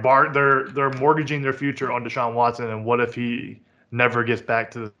know. They're mortgaging their future on Deshaun Watson, and what if he never gets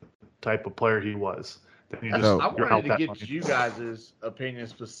back to the type of player he was? Then I you're wanted out to that get money. you guys' opinion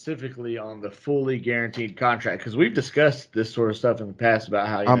specifically on the fully guaranteed contract because we've discussed this sort of stuff in the past about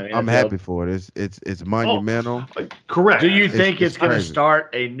how I'm NFL. happy for it. It's monumental. Correct. Do you think it's going to crazy. start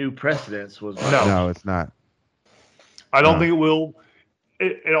a new precedence? Was my No. question. No, it's not. I don't No. think it will.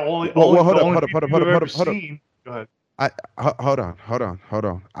 It only Well, only hold the up, only hold up, people hold up, you've hold ever up, hold up. seen. Go ahead. Hold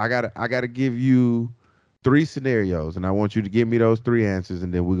on. I gotta give you 3 scenarios, and I want you to give me those 3 answers,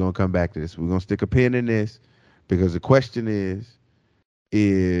 and then we're gonna come back to this. We're gonna stick a pin in this because the question is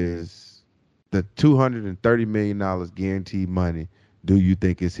the $230 million guaranteed money, do you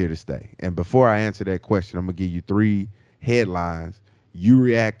think it's here to stay? And before I answer that question, I'm gonna give you 3 headlines. You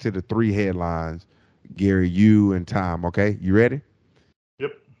react to the 3 headlines, Gary, you and Tom. Okay, you ready?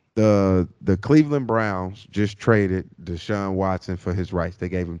 Yep. The Cleveland Browns just traded Deshaun Watson for his rights. They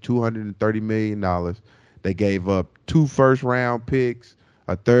gave him $230 million. They gave up 2 first-round picks,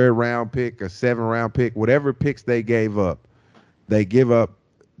 a 3rd round pick, a 7th round pick, whatever picks they gave up. They give up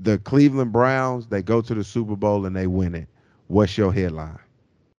the Cleveland Browns. They go to the Super Bowl and they win it. What's your headline?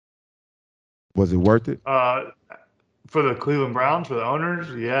 Was it worth it? For the Cleveland Browns, for the owners,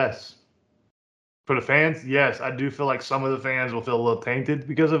 yes. For the fans, yes. I do feel like some of the fans will feel a little tainted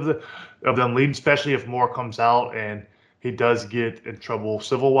because of them leading, especially if more comes out and he does get in trouble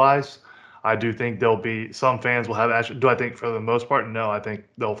civil wise. I do think there'll be some fans will have actually. Do I think for the most part? No, I think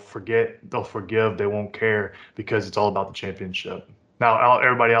they'll forgive, they won't care because it's all about the championship. Now,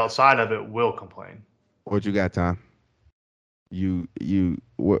 everybody outside of it will complain. What you got, Tom?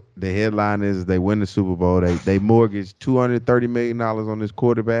 What the headline is? They win the Super Bowl. They mortgaged $230 million on this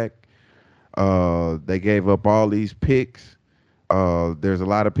quarterback. They gave up all these picks. There's a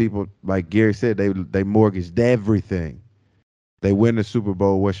lot of people, like Gary said, they mortgaged everything. They win the Super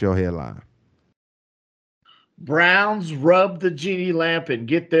Bowl. What's your headline? Browns rub the genie lamp and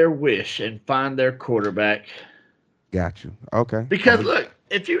get their wish and find their quarterback. Got you. Okay. Because look,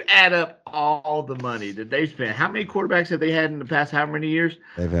 if you add up all the money that they spent, how many quarterbacks have they had in the past how many years?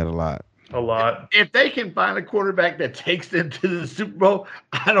 They've had a lot. A lot. If they can find a quarterback that takes them to the Super Bowl,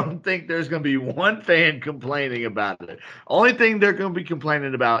 I don't think there's going to be one fan complaining about it. Only thing they're going to be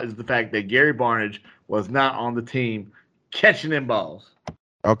complaining about is the fact that Gary Barnidge was not on the team catching them balls.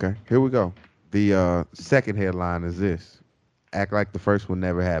 Okay, here we go. The second headline is this. Act like the first one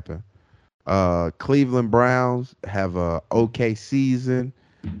never happened. Cleveland Browns have a okay season.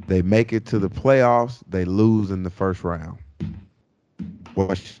 They make it to the playoffs. They lose in the first round.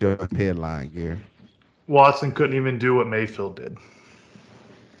 What's your headline, Gary? Watson couldn't even do what Mayfield did.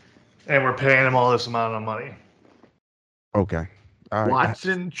 And we're paying him all this amount of money. Okay. All right.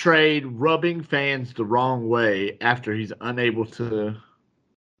 Watson trade rubbing fans the wrong way after he's unable to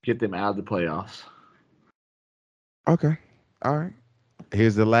get them out of the playoffs. Okay. All right.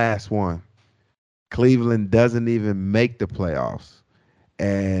 Here's the last one. Cleveland doesn't even make the playoffs,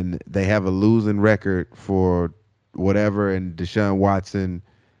 and they have a losing record for whatever, and Deshaun Watson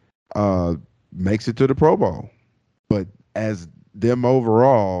makes it to the Pro Bowl. But as them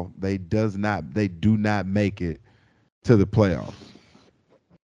overall, they do not make it to the playoffs.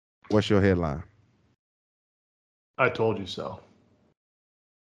 What's your headline? I told you so.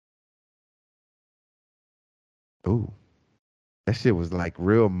 Ooh. That shit was like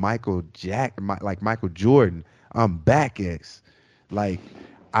real like Michael Jordan. I'm back X. Like,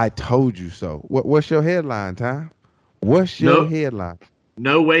 I told you so. What's your headline, Tom? What's your headline?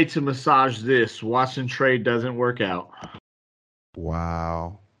 No way to massage this. Watson trade doesn't work out.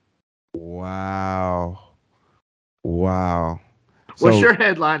 Wow. What's your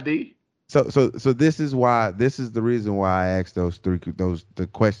headline, D? So this is the reason why I asked the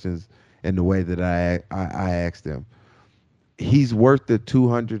questions in the way that I asked them. He's worth the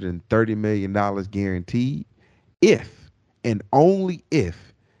 $230 million guaranteed if and only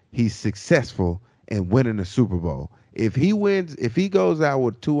if he's successful in winning the Super Bowl. If he goes out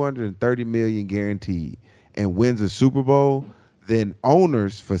with $230 million guaranteed and wins a Super Bowl, then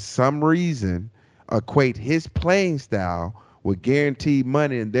owners, for some reason, equate his playing style with guaranteed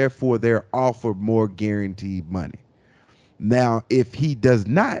money, and therefore they're offered more guaranteed money. Now, if he does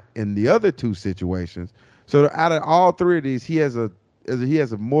not in the other 2 situations, so out of all 3 of these, he has a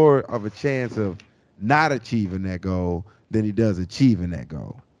more of a chance of not achieving that goal than he does achieving that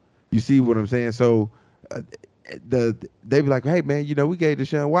goal. You see what I'm saying? So they be like, hey man, we gave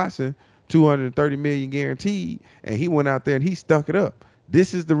Deshaun Watson $230 million guaranteed, and he went out there and he stuck it up.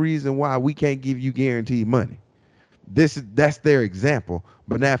 This is the reason why we can't give you guaranteed money. That's their example.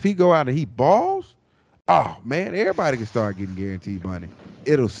 But now if he go out and he balls, oh man, everybody can start getting guaranteed money.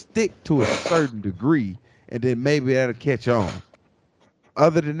 It'll stick to a certain degree, and then maybe that'll catch on.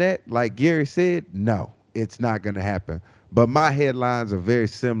 Other than that, like Gary said, no, it's not gonna happen. But my headlines are very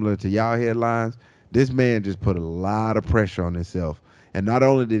similar to y'all headlines. This man just put a lot of pressure on himself. And not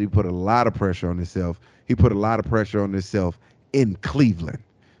only did he put a lot of pressure on himself, he put a lot of pressure on himself in Cleveland.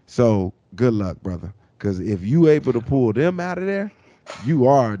 So good luck, brother. Because if you able to pull them out of there, you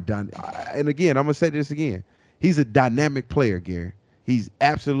are done. And again, I'm gonna say this again. He's a dynamic player, Gary. He's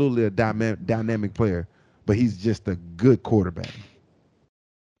absolutely a dynamic player, but he's just a good quarterback.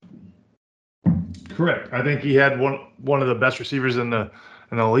 Correct. I think he had one of the best receivers in the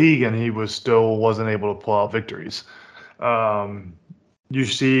league, and he wasn't able to pull out victories. You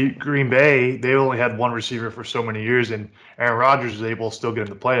see Green Bay, they only had one receiver for so many years, and Aaron Rodgers was able to still get in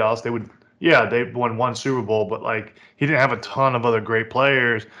the playoffs. They won one Super Bowl, but like he didn't have a ton of other great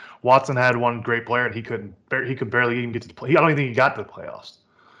players. Watson had one great player, and he could barely even get to the play. I don't even think he got to the playoffs.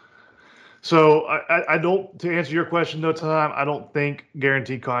 So I don't, to answer your question though, Tom, I don't think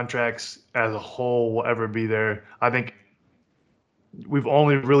guaranteed contracts as a whole will ever be there. I think we've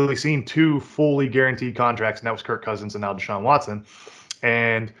only really seen two fully guaranteed contracts, and that was Kirk Cousins and now Deshaun Watson.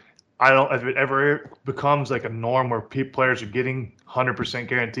 And I don't, if it ever becomes like a norm where players are getting 100%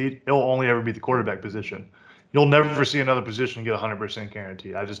 guaranteed, it'll only ever be the quarterback position. You'll never see another position get 100%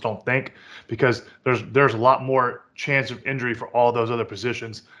 guaranteed. I just don't think, because there's a lot more chance of injury for all those other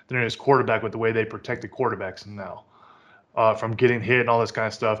positions than there is quarterback, with the way they protect the quarterbacks now from getting hit and all this kind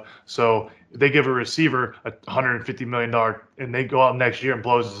of stuff. So if they give a receiver a $150 million and they go out next year and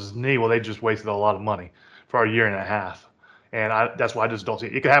blows his knee, well, they just wasted a lot of money for a year and a half. And that's why I just don't see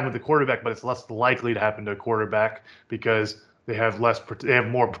it. It could happen with the quarterback, but it's less likely to happen to a quarterback because they have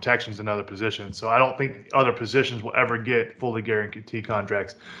more protections than other positions. So I don't think other positions will ever get fully guaranteed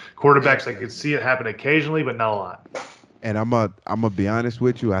contracts. Quarterbacks, I could see it happen occasionally, but not a lot. And I'm gonna be honest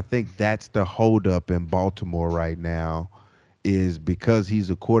with you. I think that's the holdup in Baltimore right now, is because he's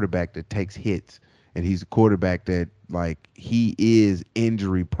a quarterback that takes hits, and he's a quarterback that, like, he is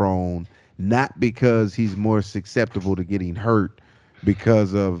injury prone, not because he's more susceptible to getting hurt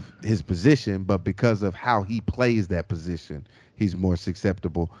because of his position, but because of how he plays that position. He's more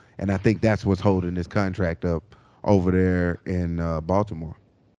susceptible, and I think that's what's holding his contract up over there in Baltimore.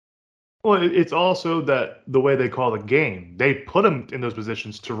 Well, it's also that the way they call the game, they put him in those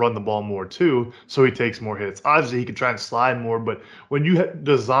positions to run the ball more too, so he takes more hits. Obviously, he can try and slide more, but when you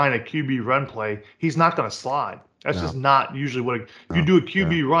design a QB run play, he's not going to slide. That's just not usually what. If you do a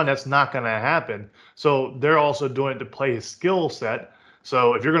QB run, that's not going to happen. So they're also doing it to play his skill set.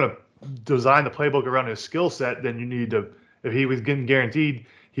 So if you're going to design the playbook around his skill set, then you need to. If he was getting guaranteed,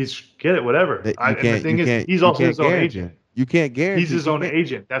 he's get it, whatever. He's also his own agent. You can't guarantee. He's his own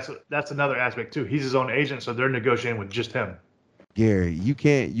agent. That's another aspect too. He's his own agent, so they're negotiating with just him. Gary, you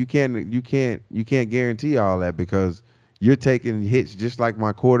can't guarantee all that, because you're taking hits just like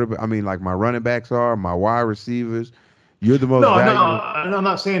my quarterback. I mean, like my running backs are, my wide receivers. You're the most valuable. No, I'm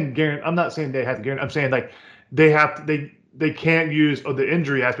not saying guarantee. I'm not saying they have to guarantee. I'm saying like they can't use the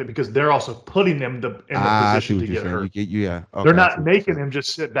injury aspect, because they're also putting them in the position to get hurt. Okay, they're not making him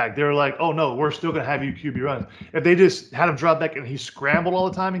just sit back. They're like, oh no, we're still going to have you QB runs. If they just had him drop back and he scrambled all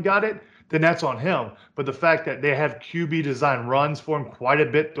the time and got it, then that's on him. But the fact that they have QB design runs for him quite a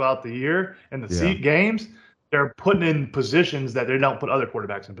bit throughout the year and the games, they're putting in positions that they don't put other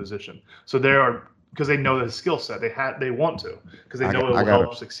quarterbacks in position. So they are, because they know the skill set. They want to, because they know it will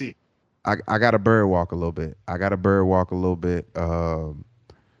help succeed. I got to bird walk a little bit.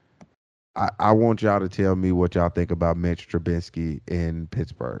 I want y'all to tell me what y'all think about Mitch Trubisky in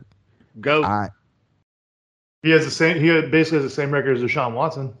Pittsburgh. Go. He basically has the same record as Deshaun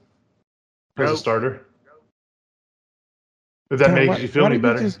Watson as a starter. If that makes you feel any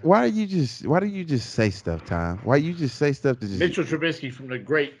better. Why do you just say stuff, Tom? Why you just say stuff to just Mitchell Trubisky from the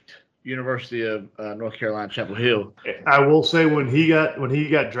great University of North Carolina, Chapel Hill. I will say when he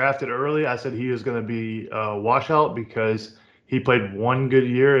got drafted early, I said he was going to be a washout because he played one good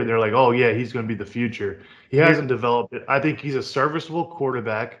year, and they're like, oh yeah, he's going to be the future. He hasn't developed it. I think he's a serviceable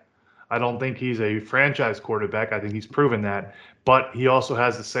quarterback. I don't think he's a franchise quarterback. I think he's proven that. But he also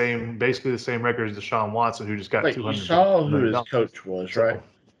has basically the same record as Deshaun Watson, who just got 200. You saw who his coach was, right?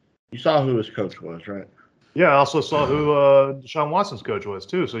 You saw who his coach was, right? Yeah, I also saw who Deshaun Watson's coach was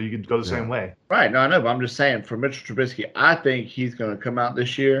too, so you could go the same way. Right. No, I know, but I'm just saying, for Mitchell Trubisky, I think he's going to come out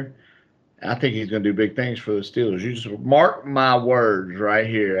this year I think he's going to do big things for the Steelers. You just mark my words right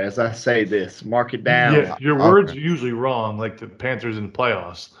here as I say this. Mark it down. Yeah, your words are usually wrong, like the Panthers in the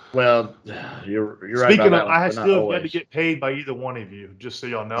playoffs. Well, you're right. Speaking about of, that one, I but not still have yet to always. get paid by either one of you. Just so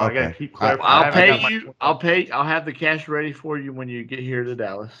y'all know, Okay. I gotta keep clarifying. I'll I haven't pay got my you. I'll have the cash ready for you when you get here to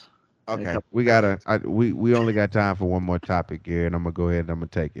Dallas. Okay, we only got time for one more topic here, and I'm gonna go ahead and I'm gonna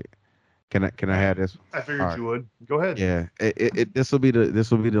take it. Can I have this? I figured All you would. Go ahead. Yeah, this will be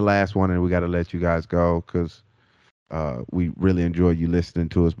the last one, and we got to let you guys go because we really enjoy you listening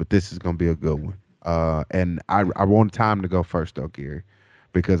to us. But this is gonna be a good one. And I want time to go first though, Gary,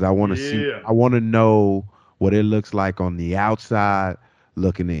 because I want to see. I want to know what it looks like on the outside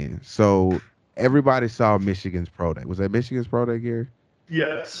looking in. So everybody saw Michigan's pro day. Was that Michigan's pro day, Gary?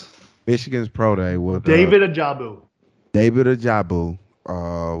 Yes. Michigan's pro day was David Ajabu. David Ajabu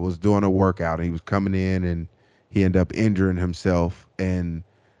was doing a workout. And he was coming in and he ended up injuring himself. And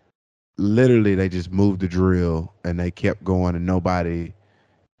literally, they just moved the drill and they kept going. And nobody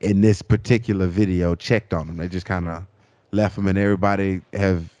in this particular video checked on him. They just kind of left him. And everybody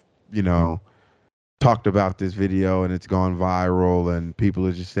have, talked about this video and it's gone viral. And people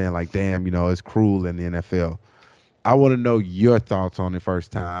are just saying like, damn, it's cruel in the NFL. I want to know your thoughts on it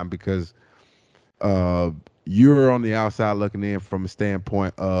first time because you're on the outside looking in from a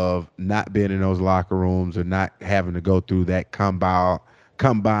standpoint of not being in those locker rooms or not having to go through that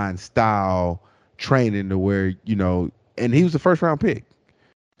combine style training to where, and he was the first round pick.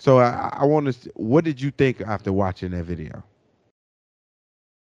 So I want to, what did you think after watching that video?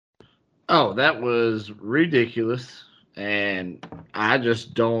 Oh, that was ridiculous. And I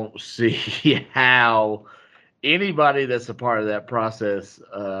just don't see how anybody that's a part of that process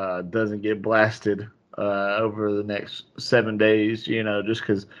doesn't get blasted over the next 7 days, just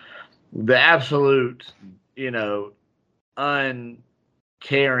because the absolute,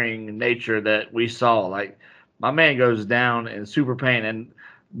 uncaring nature that we saw. Like, my man goes down in super pain. And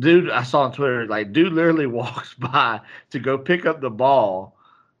dude, I saw on Twitter, like, dude literally walks by to go pick up the ball.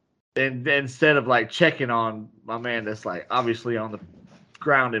 And instead of like checking on my man that's like obviously on the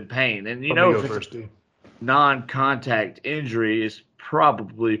ground in pain. And, if it's non-contact injury is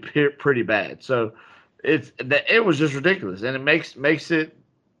probably pretty bad. So it was just ridiculous. And it makes it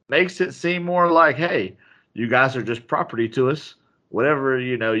seem more like, hey, you guys are just property to us. Whatever,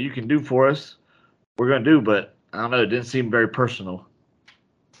 you can do for us, we're going to do. But I don't know. It didn't seem very personal.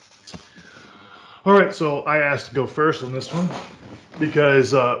 All right. So I asked to go first on this one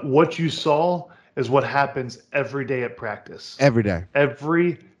because what you saw is what happens every day at practice. Every day.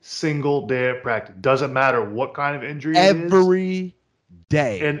 Every single day at practice. Doesn't matter what kind of injury every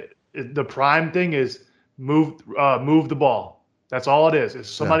day. And the prime thing is move the ball. That's all it is. If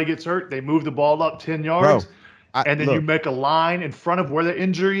somebody gets hurt, they move the ball up 10 yards. And then you make a line in front of where the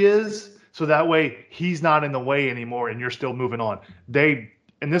injury is, so that way he's not in the way anymore, and you're still moving on.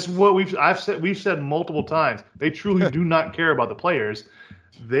 And this is what we've said multiple times. They truly do not care about the players.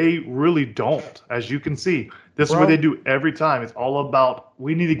 They really don't, as you can see. This is what they do every time. It's all about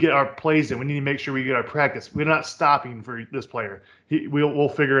we need to get our plays in. We need to make sure we get our practice. We're not stopping for this player. We'll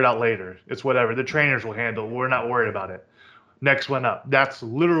figure it out later. It's whatever. The trainers will handle it. We're not worried about it. Next one up. That's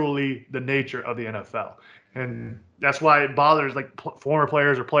literally the nature of the NFL. And that's why it bothers like former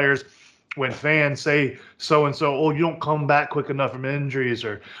players or players when fans say so-and-so, oh, you don't come back quick enough from injuries,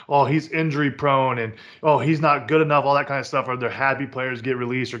 or, oh, he's injury prone, and, oh, he's not good enough, all that kind of stuff, or they're happy players get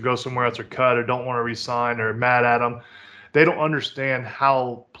released or go somewhere else or cut or don't want to re-sign or mad at them. They don't understand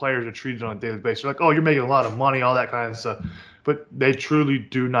how players are treated on a daily basis. They're like, oh, you're making a lot of money, all that kind of stuff. But they truly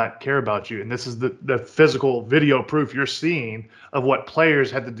do not care about you. And this is the physical video proof you're seeing of what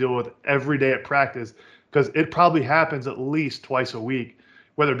players have to deal with every day at practice, because it probably happens at least twice a week,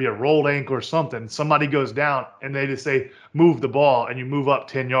 whether it be a rolled ankle or something. Somebody goes down and they just say, move the ball, and you move up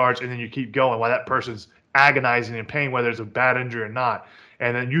 10 yards and then you keep going while that person's agonizing in pain, whether it's a bad injury or not.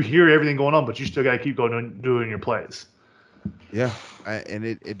 And then you hear everything going on, but you still got to keep going and doing your plays. Yeah. And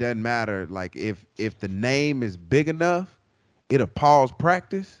it doesn't matter. Like if the name is big enough, it'll pause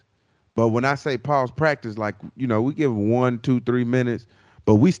practice. But when I say pause practice, like, we give 1, 2, 3 minutes,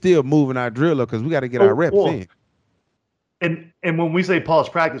 but we still moving our driller because we got to get our reps in. And when we say pause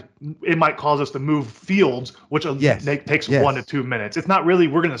practice, it might cause us to move fields, which takes 1 to 2 minutes. It's not really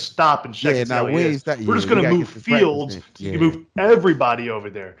we're going to stop and check. We're just going to move fields. You move everybody over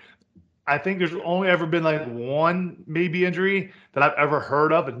there. I think there's only ever been like one maybe injury that I've ever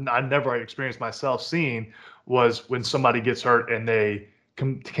heard of, and I never experienced myself seeing, was when somebody gets hurt and they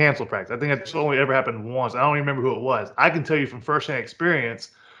cancel practice. I think it's only ever happened once. I don't even remember who it was. I can tell you from firsthand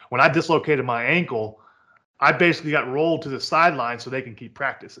experience, when I dislocated my ankle, I basically got rolled to the sideline so they can keep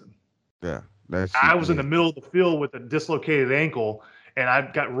practicing. Yeah, that I shit. was in the Yeah. middle of the field with a dislocated ankle, and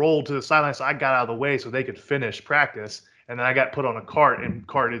I got rolled to the sideline, so I got out of the way so they could finish practice. And then I got put on a cart and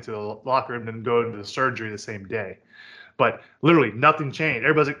carted to the locker room and go into the surgery the same day. But literally nothing changed.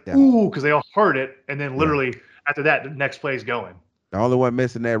 Everybody's like, Yeah. ooh, because they all heard it. And then Yeah. literally after that, the next play's going. The only one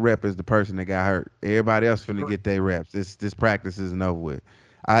missing that rep is the person that got hurt. Everybody else finna get their reps. This practice isn't over with.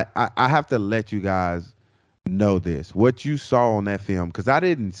 I have to let you guys know this. What you saw on that film, because I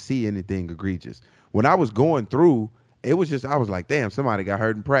didn't see anything egregious. When I was going through, it was just I was like, damn, somebody got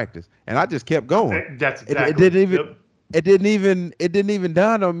hurt in practice. And I just kept going. That's It exactly. it didn't even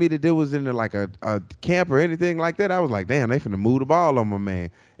dawn on me that there was in like a camp or anything like that. I was like, damn, they finna move the ball on my man.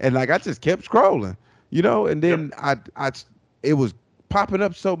 And like I just kept scrolling, and then it was popping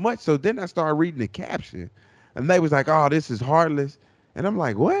up so much. So then I started reading the caption, and they was like, "Oh, this is heartless," and I'm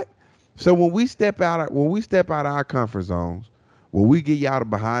like, "What?" So when we step out of our comfort zones, when we get y'all the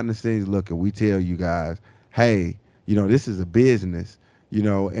behind the scenes look, and we tell you guys, "Hey, this is a business,"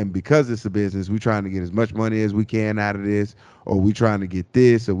 and because it's a business, we trying to get as much money as we can out of this, or we trying to get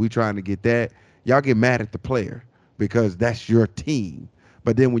this, or we trying to get that. Y'all get mad at the player because that's your team.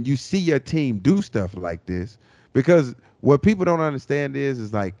 But then when you see your team do stuff like this, because what people don't understand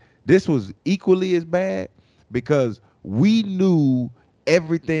is like this was equally as bad because we knew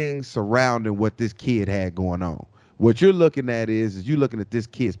everything surrounding what this kid had going on. What you're looking at is you're looking at this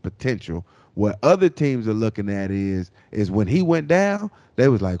kid's potential. What other teams are looking at is when he went down, they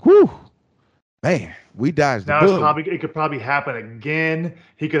was like, "Whew, man, we dodged the bullet." It could probably happen again.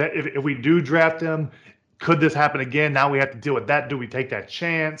 He could if we do draft him. Could this happen again? Now we have to deal with that. Do we take that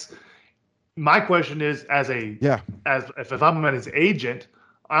chance? My question is, if I'm his agent,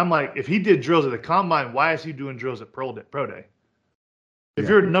 I'm like, if he did drills at the combine, why is he doing drills at pro day? If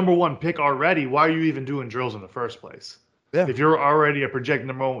you're number one pick already, why are you even doing drills in the first place? Yeah. If you're already a projected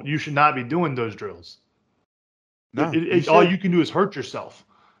number one, you should not be doing those drills. No, all you can do is hurt yourself.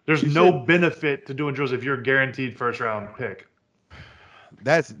 There's no benefit to doing drills if you're a guaranteed first round pick.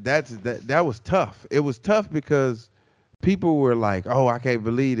 That was tough. It was tough because people were like, "Oh, I can't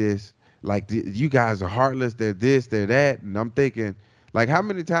believe this. Like, you guys are heartless. They're this, they're that." And I'm thinking, like, how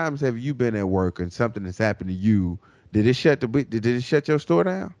many times have you been at work and something has happened to you? Did it shut your store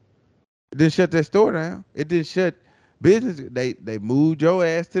down? It didn't shut that store down. It didn't shut business. They moved your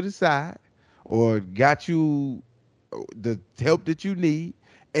ass to the side or got you the help that you need,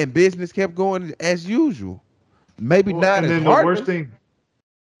 and business kept going as usual. Maybe not as hard. The worst thing.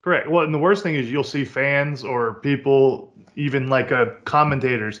 Correct. Well, and the worst thing is you'll see fans or people, even like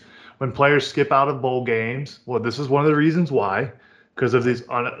commentators, when players skip out of bowl games. Well, this is one of the reasons why, because of these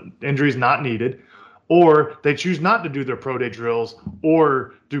injuries not needed, or they choose not to do their pro day drills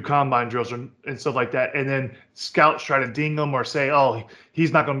or do combine drills and stuff like that. And then scouts try to ding them or say, "Oh,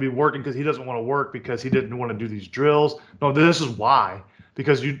 he's not going to be working because he doesn't want to work because he didn't want to do these drills." No, this is why.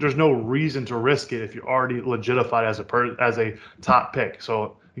 Because there's no reason to risk it if you're already legitified as a top pick.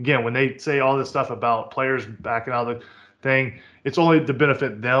 So again, when they say all this stuff about players backing out of the thing, it's only to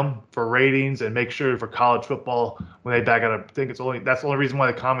benefit them for ratings and make sure for college football when they back out. I think that's the only reason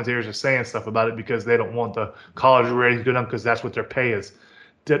why the commentators are saying stuff about it, because they don't want the college ratings to go down, because that's what their pay is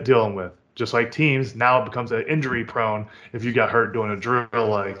dealing with. Just like teams, now it becomes an injury prone if you got hurt doing a drill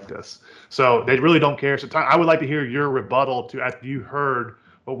like this. So they really don't care. So I would like to hear your rebuttal to after you heard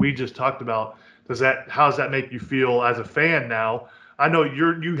what we just talked about. How does that make you feel as a fan now? I know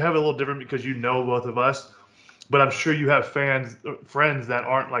you have a little different because you know both of us, but I'm sure you have friends that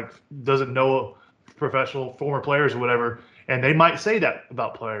aren't doesn't know professional former players or whatever, and they might say that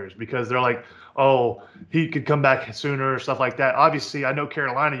about players because they're like, "Oh, he could come back sooner," or stuff like that. Obviously, I know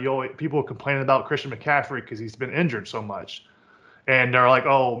Carolina, people are complaining about Christian McCaffrey because he's been injured so much. And they're like,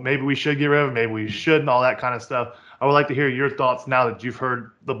 "Oh, maybe we should get rid of him, maybe we shouldn't," all that kind of stuff. I would like to hear your thoughts now that you've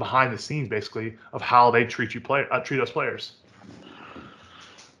heard the behind the scenes, basically, of how they treat us players.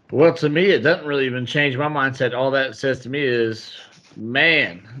 Well, to me, it doesn't really even change my mindset. All that says to me is,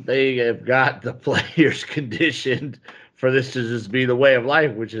 man, they have got the players conditioned for this to just be the way of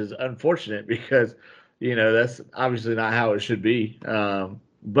life, which is unfortunate because, that's obviously not how it should be.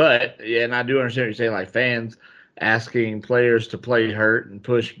 But, yeah, and I do understand what you're saying, like fans asking players to play hurt and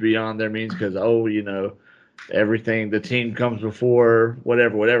push beyond their means because, everything, the team comes before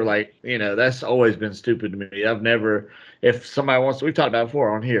whatever. Like, that's always been stupid to me. I've never, if somebody wants to, we've talked about it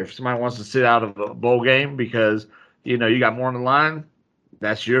before on here, if somebody wants to sit out of a bowl game because, you got more on the line,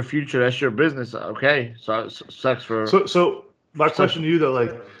 that's your future, that's your business. Okay. So it sucks for. So my question to you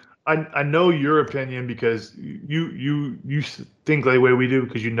though, I know your opinion because you think the way we do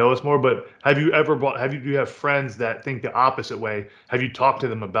because you know us more. But have you ever do you have friends that think the opposite way? Have you talked to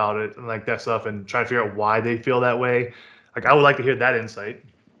them about it and like that stuff and try to figure out why they feel that way? Like I would like to hear that insight.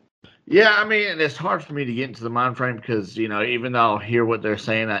 Yeah, I mean, and it's hard for me to get into the mind frame because even though I'll hear what they're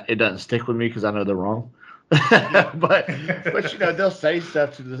saying, it doesn't stick with me because I know they're wrong. but they'll say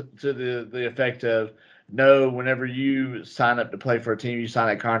stuff to the effect of, no, whenever you sign up to play for a team, you sign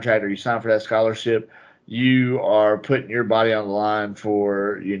that contract or you sign for that scholarship, you are putting your body on the line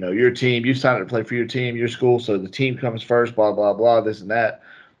for your team. You signed up to play for your team, your school, so the team comes first. Blah blah blah. This and that,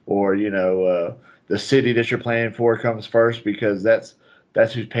 or the city that you're playing for comes first because that's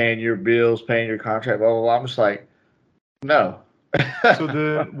who's paying your bills, paying your contract. Blah blah blah. I'm just like, no. So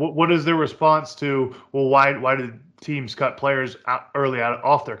then, what is their response to? Well, why did teams cut players out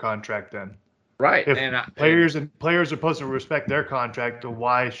off their contract then? Right. If players are supposed to respect their contract, then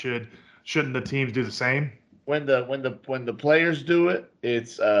why shouldn't the teams do the same? When the players do it,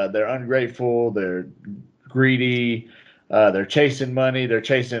 it's they're ungrateful, they're greedy, they're chasing money, they're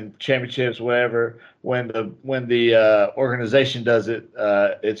chasing championships, whatever. When the organization does it,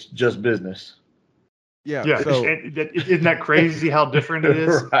 it's just business. Yeah. So isn't that crazy how different it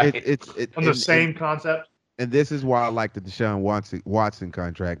is? Right. It's on the same concept. And this is why I like the Deshaun Watson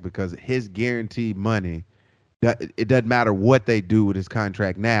contract, because his guaranteed money, it doesn't matter what they do with his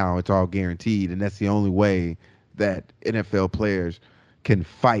contract now, it's all guaranteed. And that's the only way that NFL players can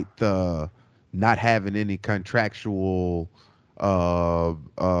fight the not having any contractual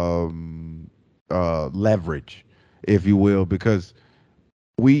leverage, if you will, because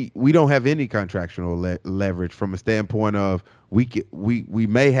we don't have any contractual leverage from a standpoint of we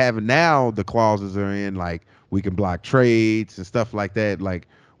may have now. The clauses are in, like, we can block trades and stuff like that. Like,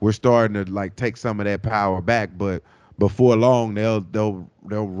 we're starting to like take some of that power back, but before long they'll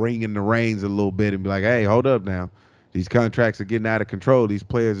ring in the reins a little bit and be like, hey, hold up now, these contracts are getting out of control. These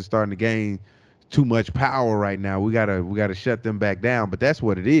players are starting to gain too much power right now. We gotta shut them back down. But that's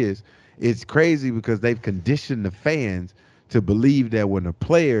what it is. It's crazy because they've conditioned the fans to believe that when a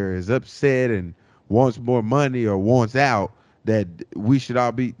player is upset and wants more money or wants out, that we should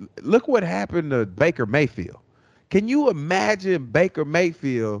all be. Look what happened to Baker Mayfield. Can you imagine Baker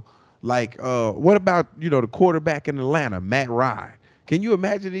Mayfield? Like, what about the quarterback in Atlanta, Matt Ryan? Can you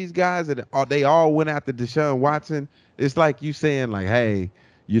imagine these guys that they all went after Deshaun Watson? It's like you saying, like, hey,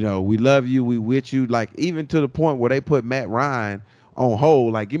 we love you, we with you. Like, even to the point where they put Matt Ryan on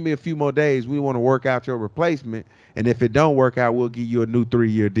hold, like, give me a few more days, we want to work out your replacement, and if it don't work out, we'll give you a new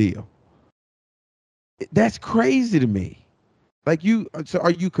 3-year deal. That's crazy to me. Like, so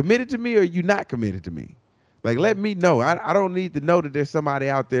are you committed to me or are you not committed to me? Like, let me know. I don't need to know that there's somebody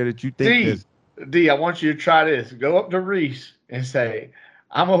out there that you think is. D, I want you to try this. Go up to Reese and say,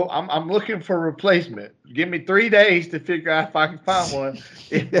 I'm looking for a replacement. Give me 3 days to figure out if I can find one.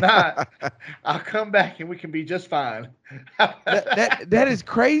 If not, I'll come back and we can be just fine. that is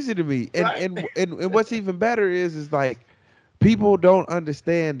crazy to me. And, right. and what's even better is like, people don't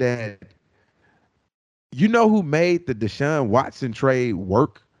understand that. You know who made the Deshaun Watson trade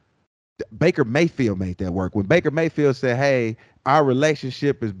work? Baker Mayfield made that work. When Baker Mayfield said, hey, our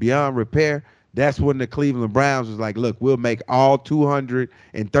relationship is beyond repair, that's when the Cleveland Browns was like, look, we'll make all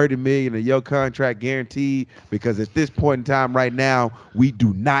 $230 million of your contract guaranteed, because at this point in time right now, we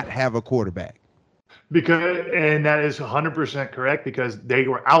do not have a quarterback. And that is 100% correct, because they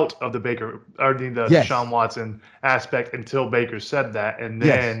were out of the Deshaun Watson aspect until Baker said that. And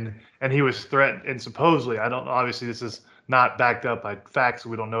then, and he was threatened, and supposedly, I don't know, obviously this is not backed up by facts, so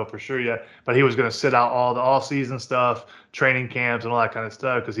we don't know for sure yet, but he was going to sit out all the off-season stuff, training camps and all that kind of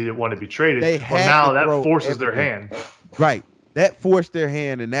stuff, because he didn't want to be traded. Well, now that forces their hand. Right. That forced their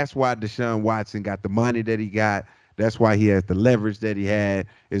hand, and that's why Deshaun Watson got the money that he got. That's why he has the leverage that he had,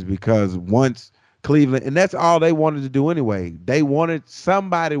 is because once Cleveland, and that's all they wanted to do anyway.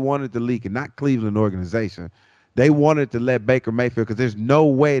 Somebody wanted to leak it, not Cleveland organization. They wanted to let Baker Mayfield, because there's no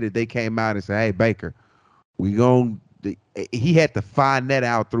way that they came out and said, hey, Baker, he had to find that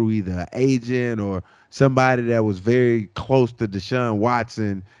out through either an agent or somebody that was very close to Deshaun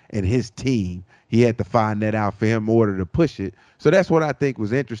Watson and his team. He had to find that out for him in order to push it. So that's what I think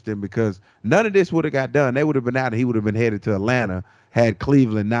was interesting, because none of this would have got done. They would have been out and he would have been headed to Atlanta had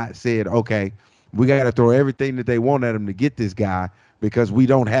Cleveland not said, okay, we got to throw everything that they want at him to get this guy, because we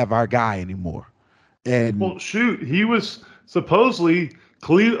don't have our guy anymore. And well, shoot, he was supposedly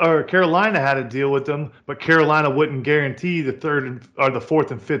Carolina had a deal with them, but Carolina wouldn't guarantee the 3rd or the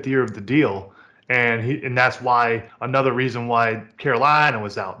 4th and 5th year of the deal. and that's why another reason why Carolina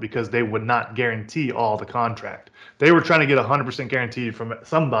was out, because they would not guarantee all the contract. They were trying to get 100% guaranteed from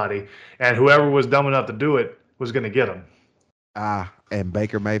somebody, and whoever was dumb enough to do it was going to get them. And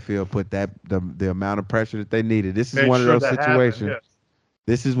Baker Mayfield put the amount of pressure that they needed. This is Made one sure of those that situations. happened, yes.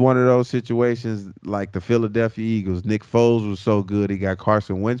 This is one of those situations like the Philadelphia Eagles. Nick Foles was so good he got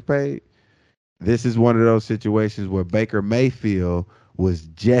Carson Wentz paid. This is one of those situations where Baker Mayfield was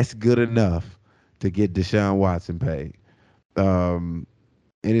just good enough to get Deshaun Watson paid.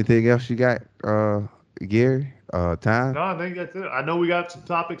 Anything else you got, Gary? Time? No, I think that's it. I know we got some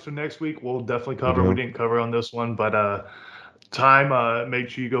topics for next week. We'll definitely cover. We didn't cover on this one, but time. Make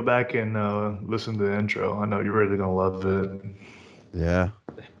sure you go back and listen to the intro. I know you're really gonna love it. Yeah.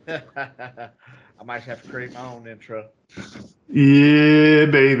 I might have to create my own intro. Yeah,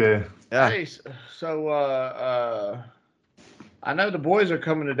 baby. Yeah. Hey, so I know the boys are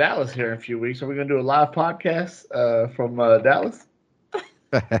coming to Dallas here in a few weeks. Are we going to do a live podcast from Dallas?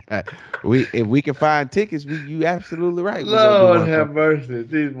 If we can find tickets, you absolutely right. Lord have mercy,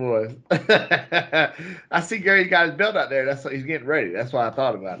 these boys. I see Gary got his belt out there. That's he's getting ready. That's why I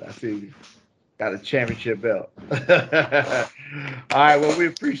thought about it. I see he got a championship belt. All right, well, we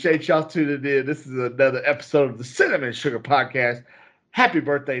appreciate y'all tuning in. This is another episode of the Cinnamon Sugar Podcast. Happy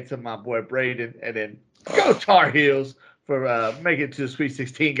birthday to my boy Braden, and then go Tar Heels for making it to the Sweet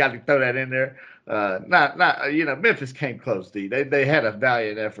 16. Got to throw that in there. Memphis came close, D. They had a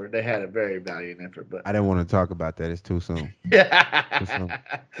valiant effort. They had a very valiant effort, but I didn't want to talk about that. It's too soon.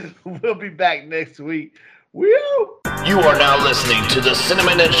 We'll be back next week. Woo! You are now listening to the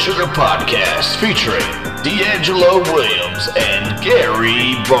Cinnamon and Sugar Podcast featuring D'Angelo Williams and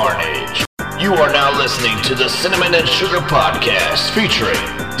Gary Barnage. You are now listening to the Cinnamon and Sugar Podcast featuring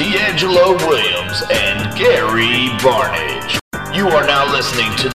D'Angelo Williams and Gary Barnage. You are now listening to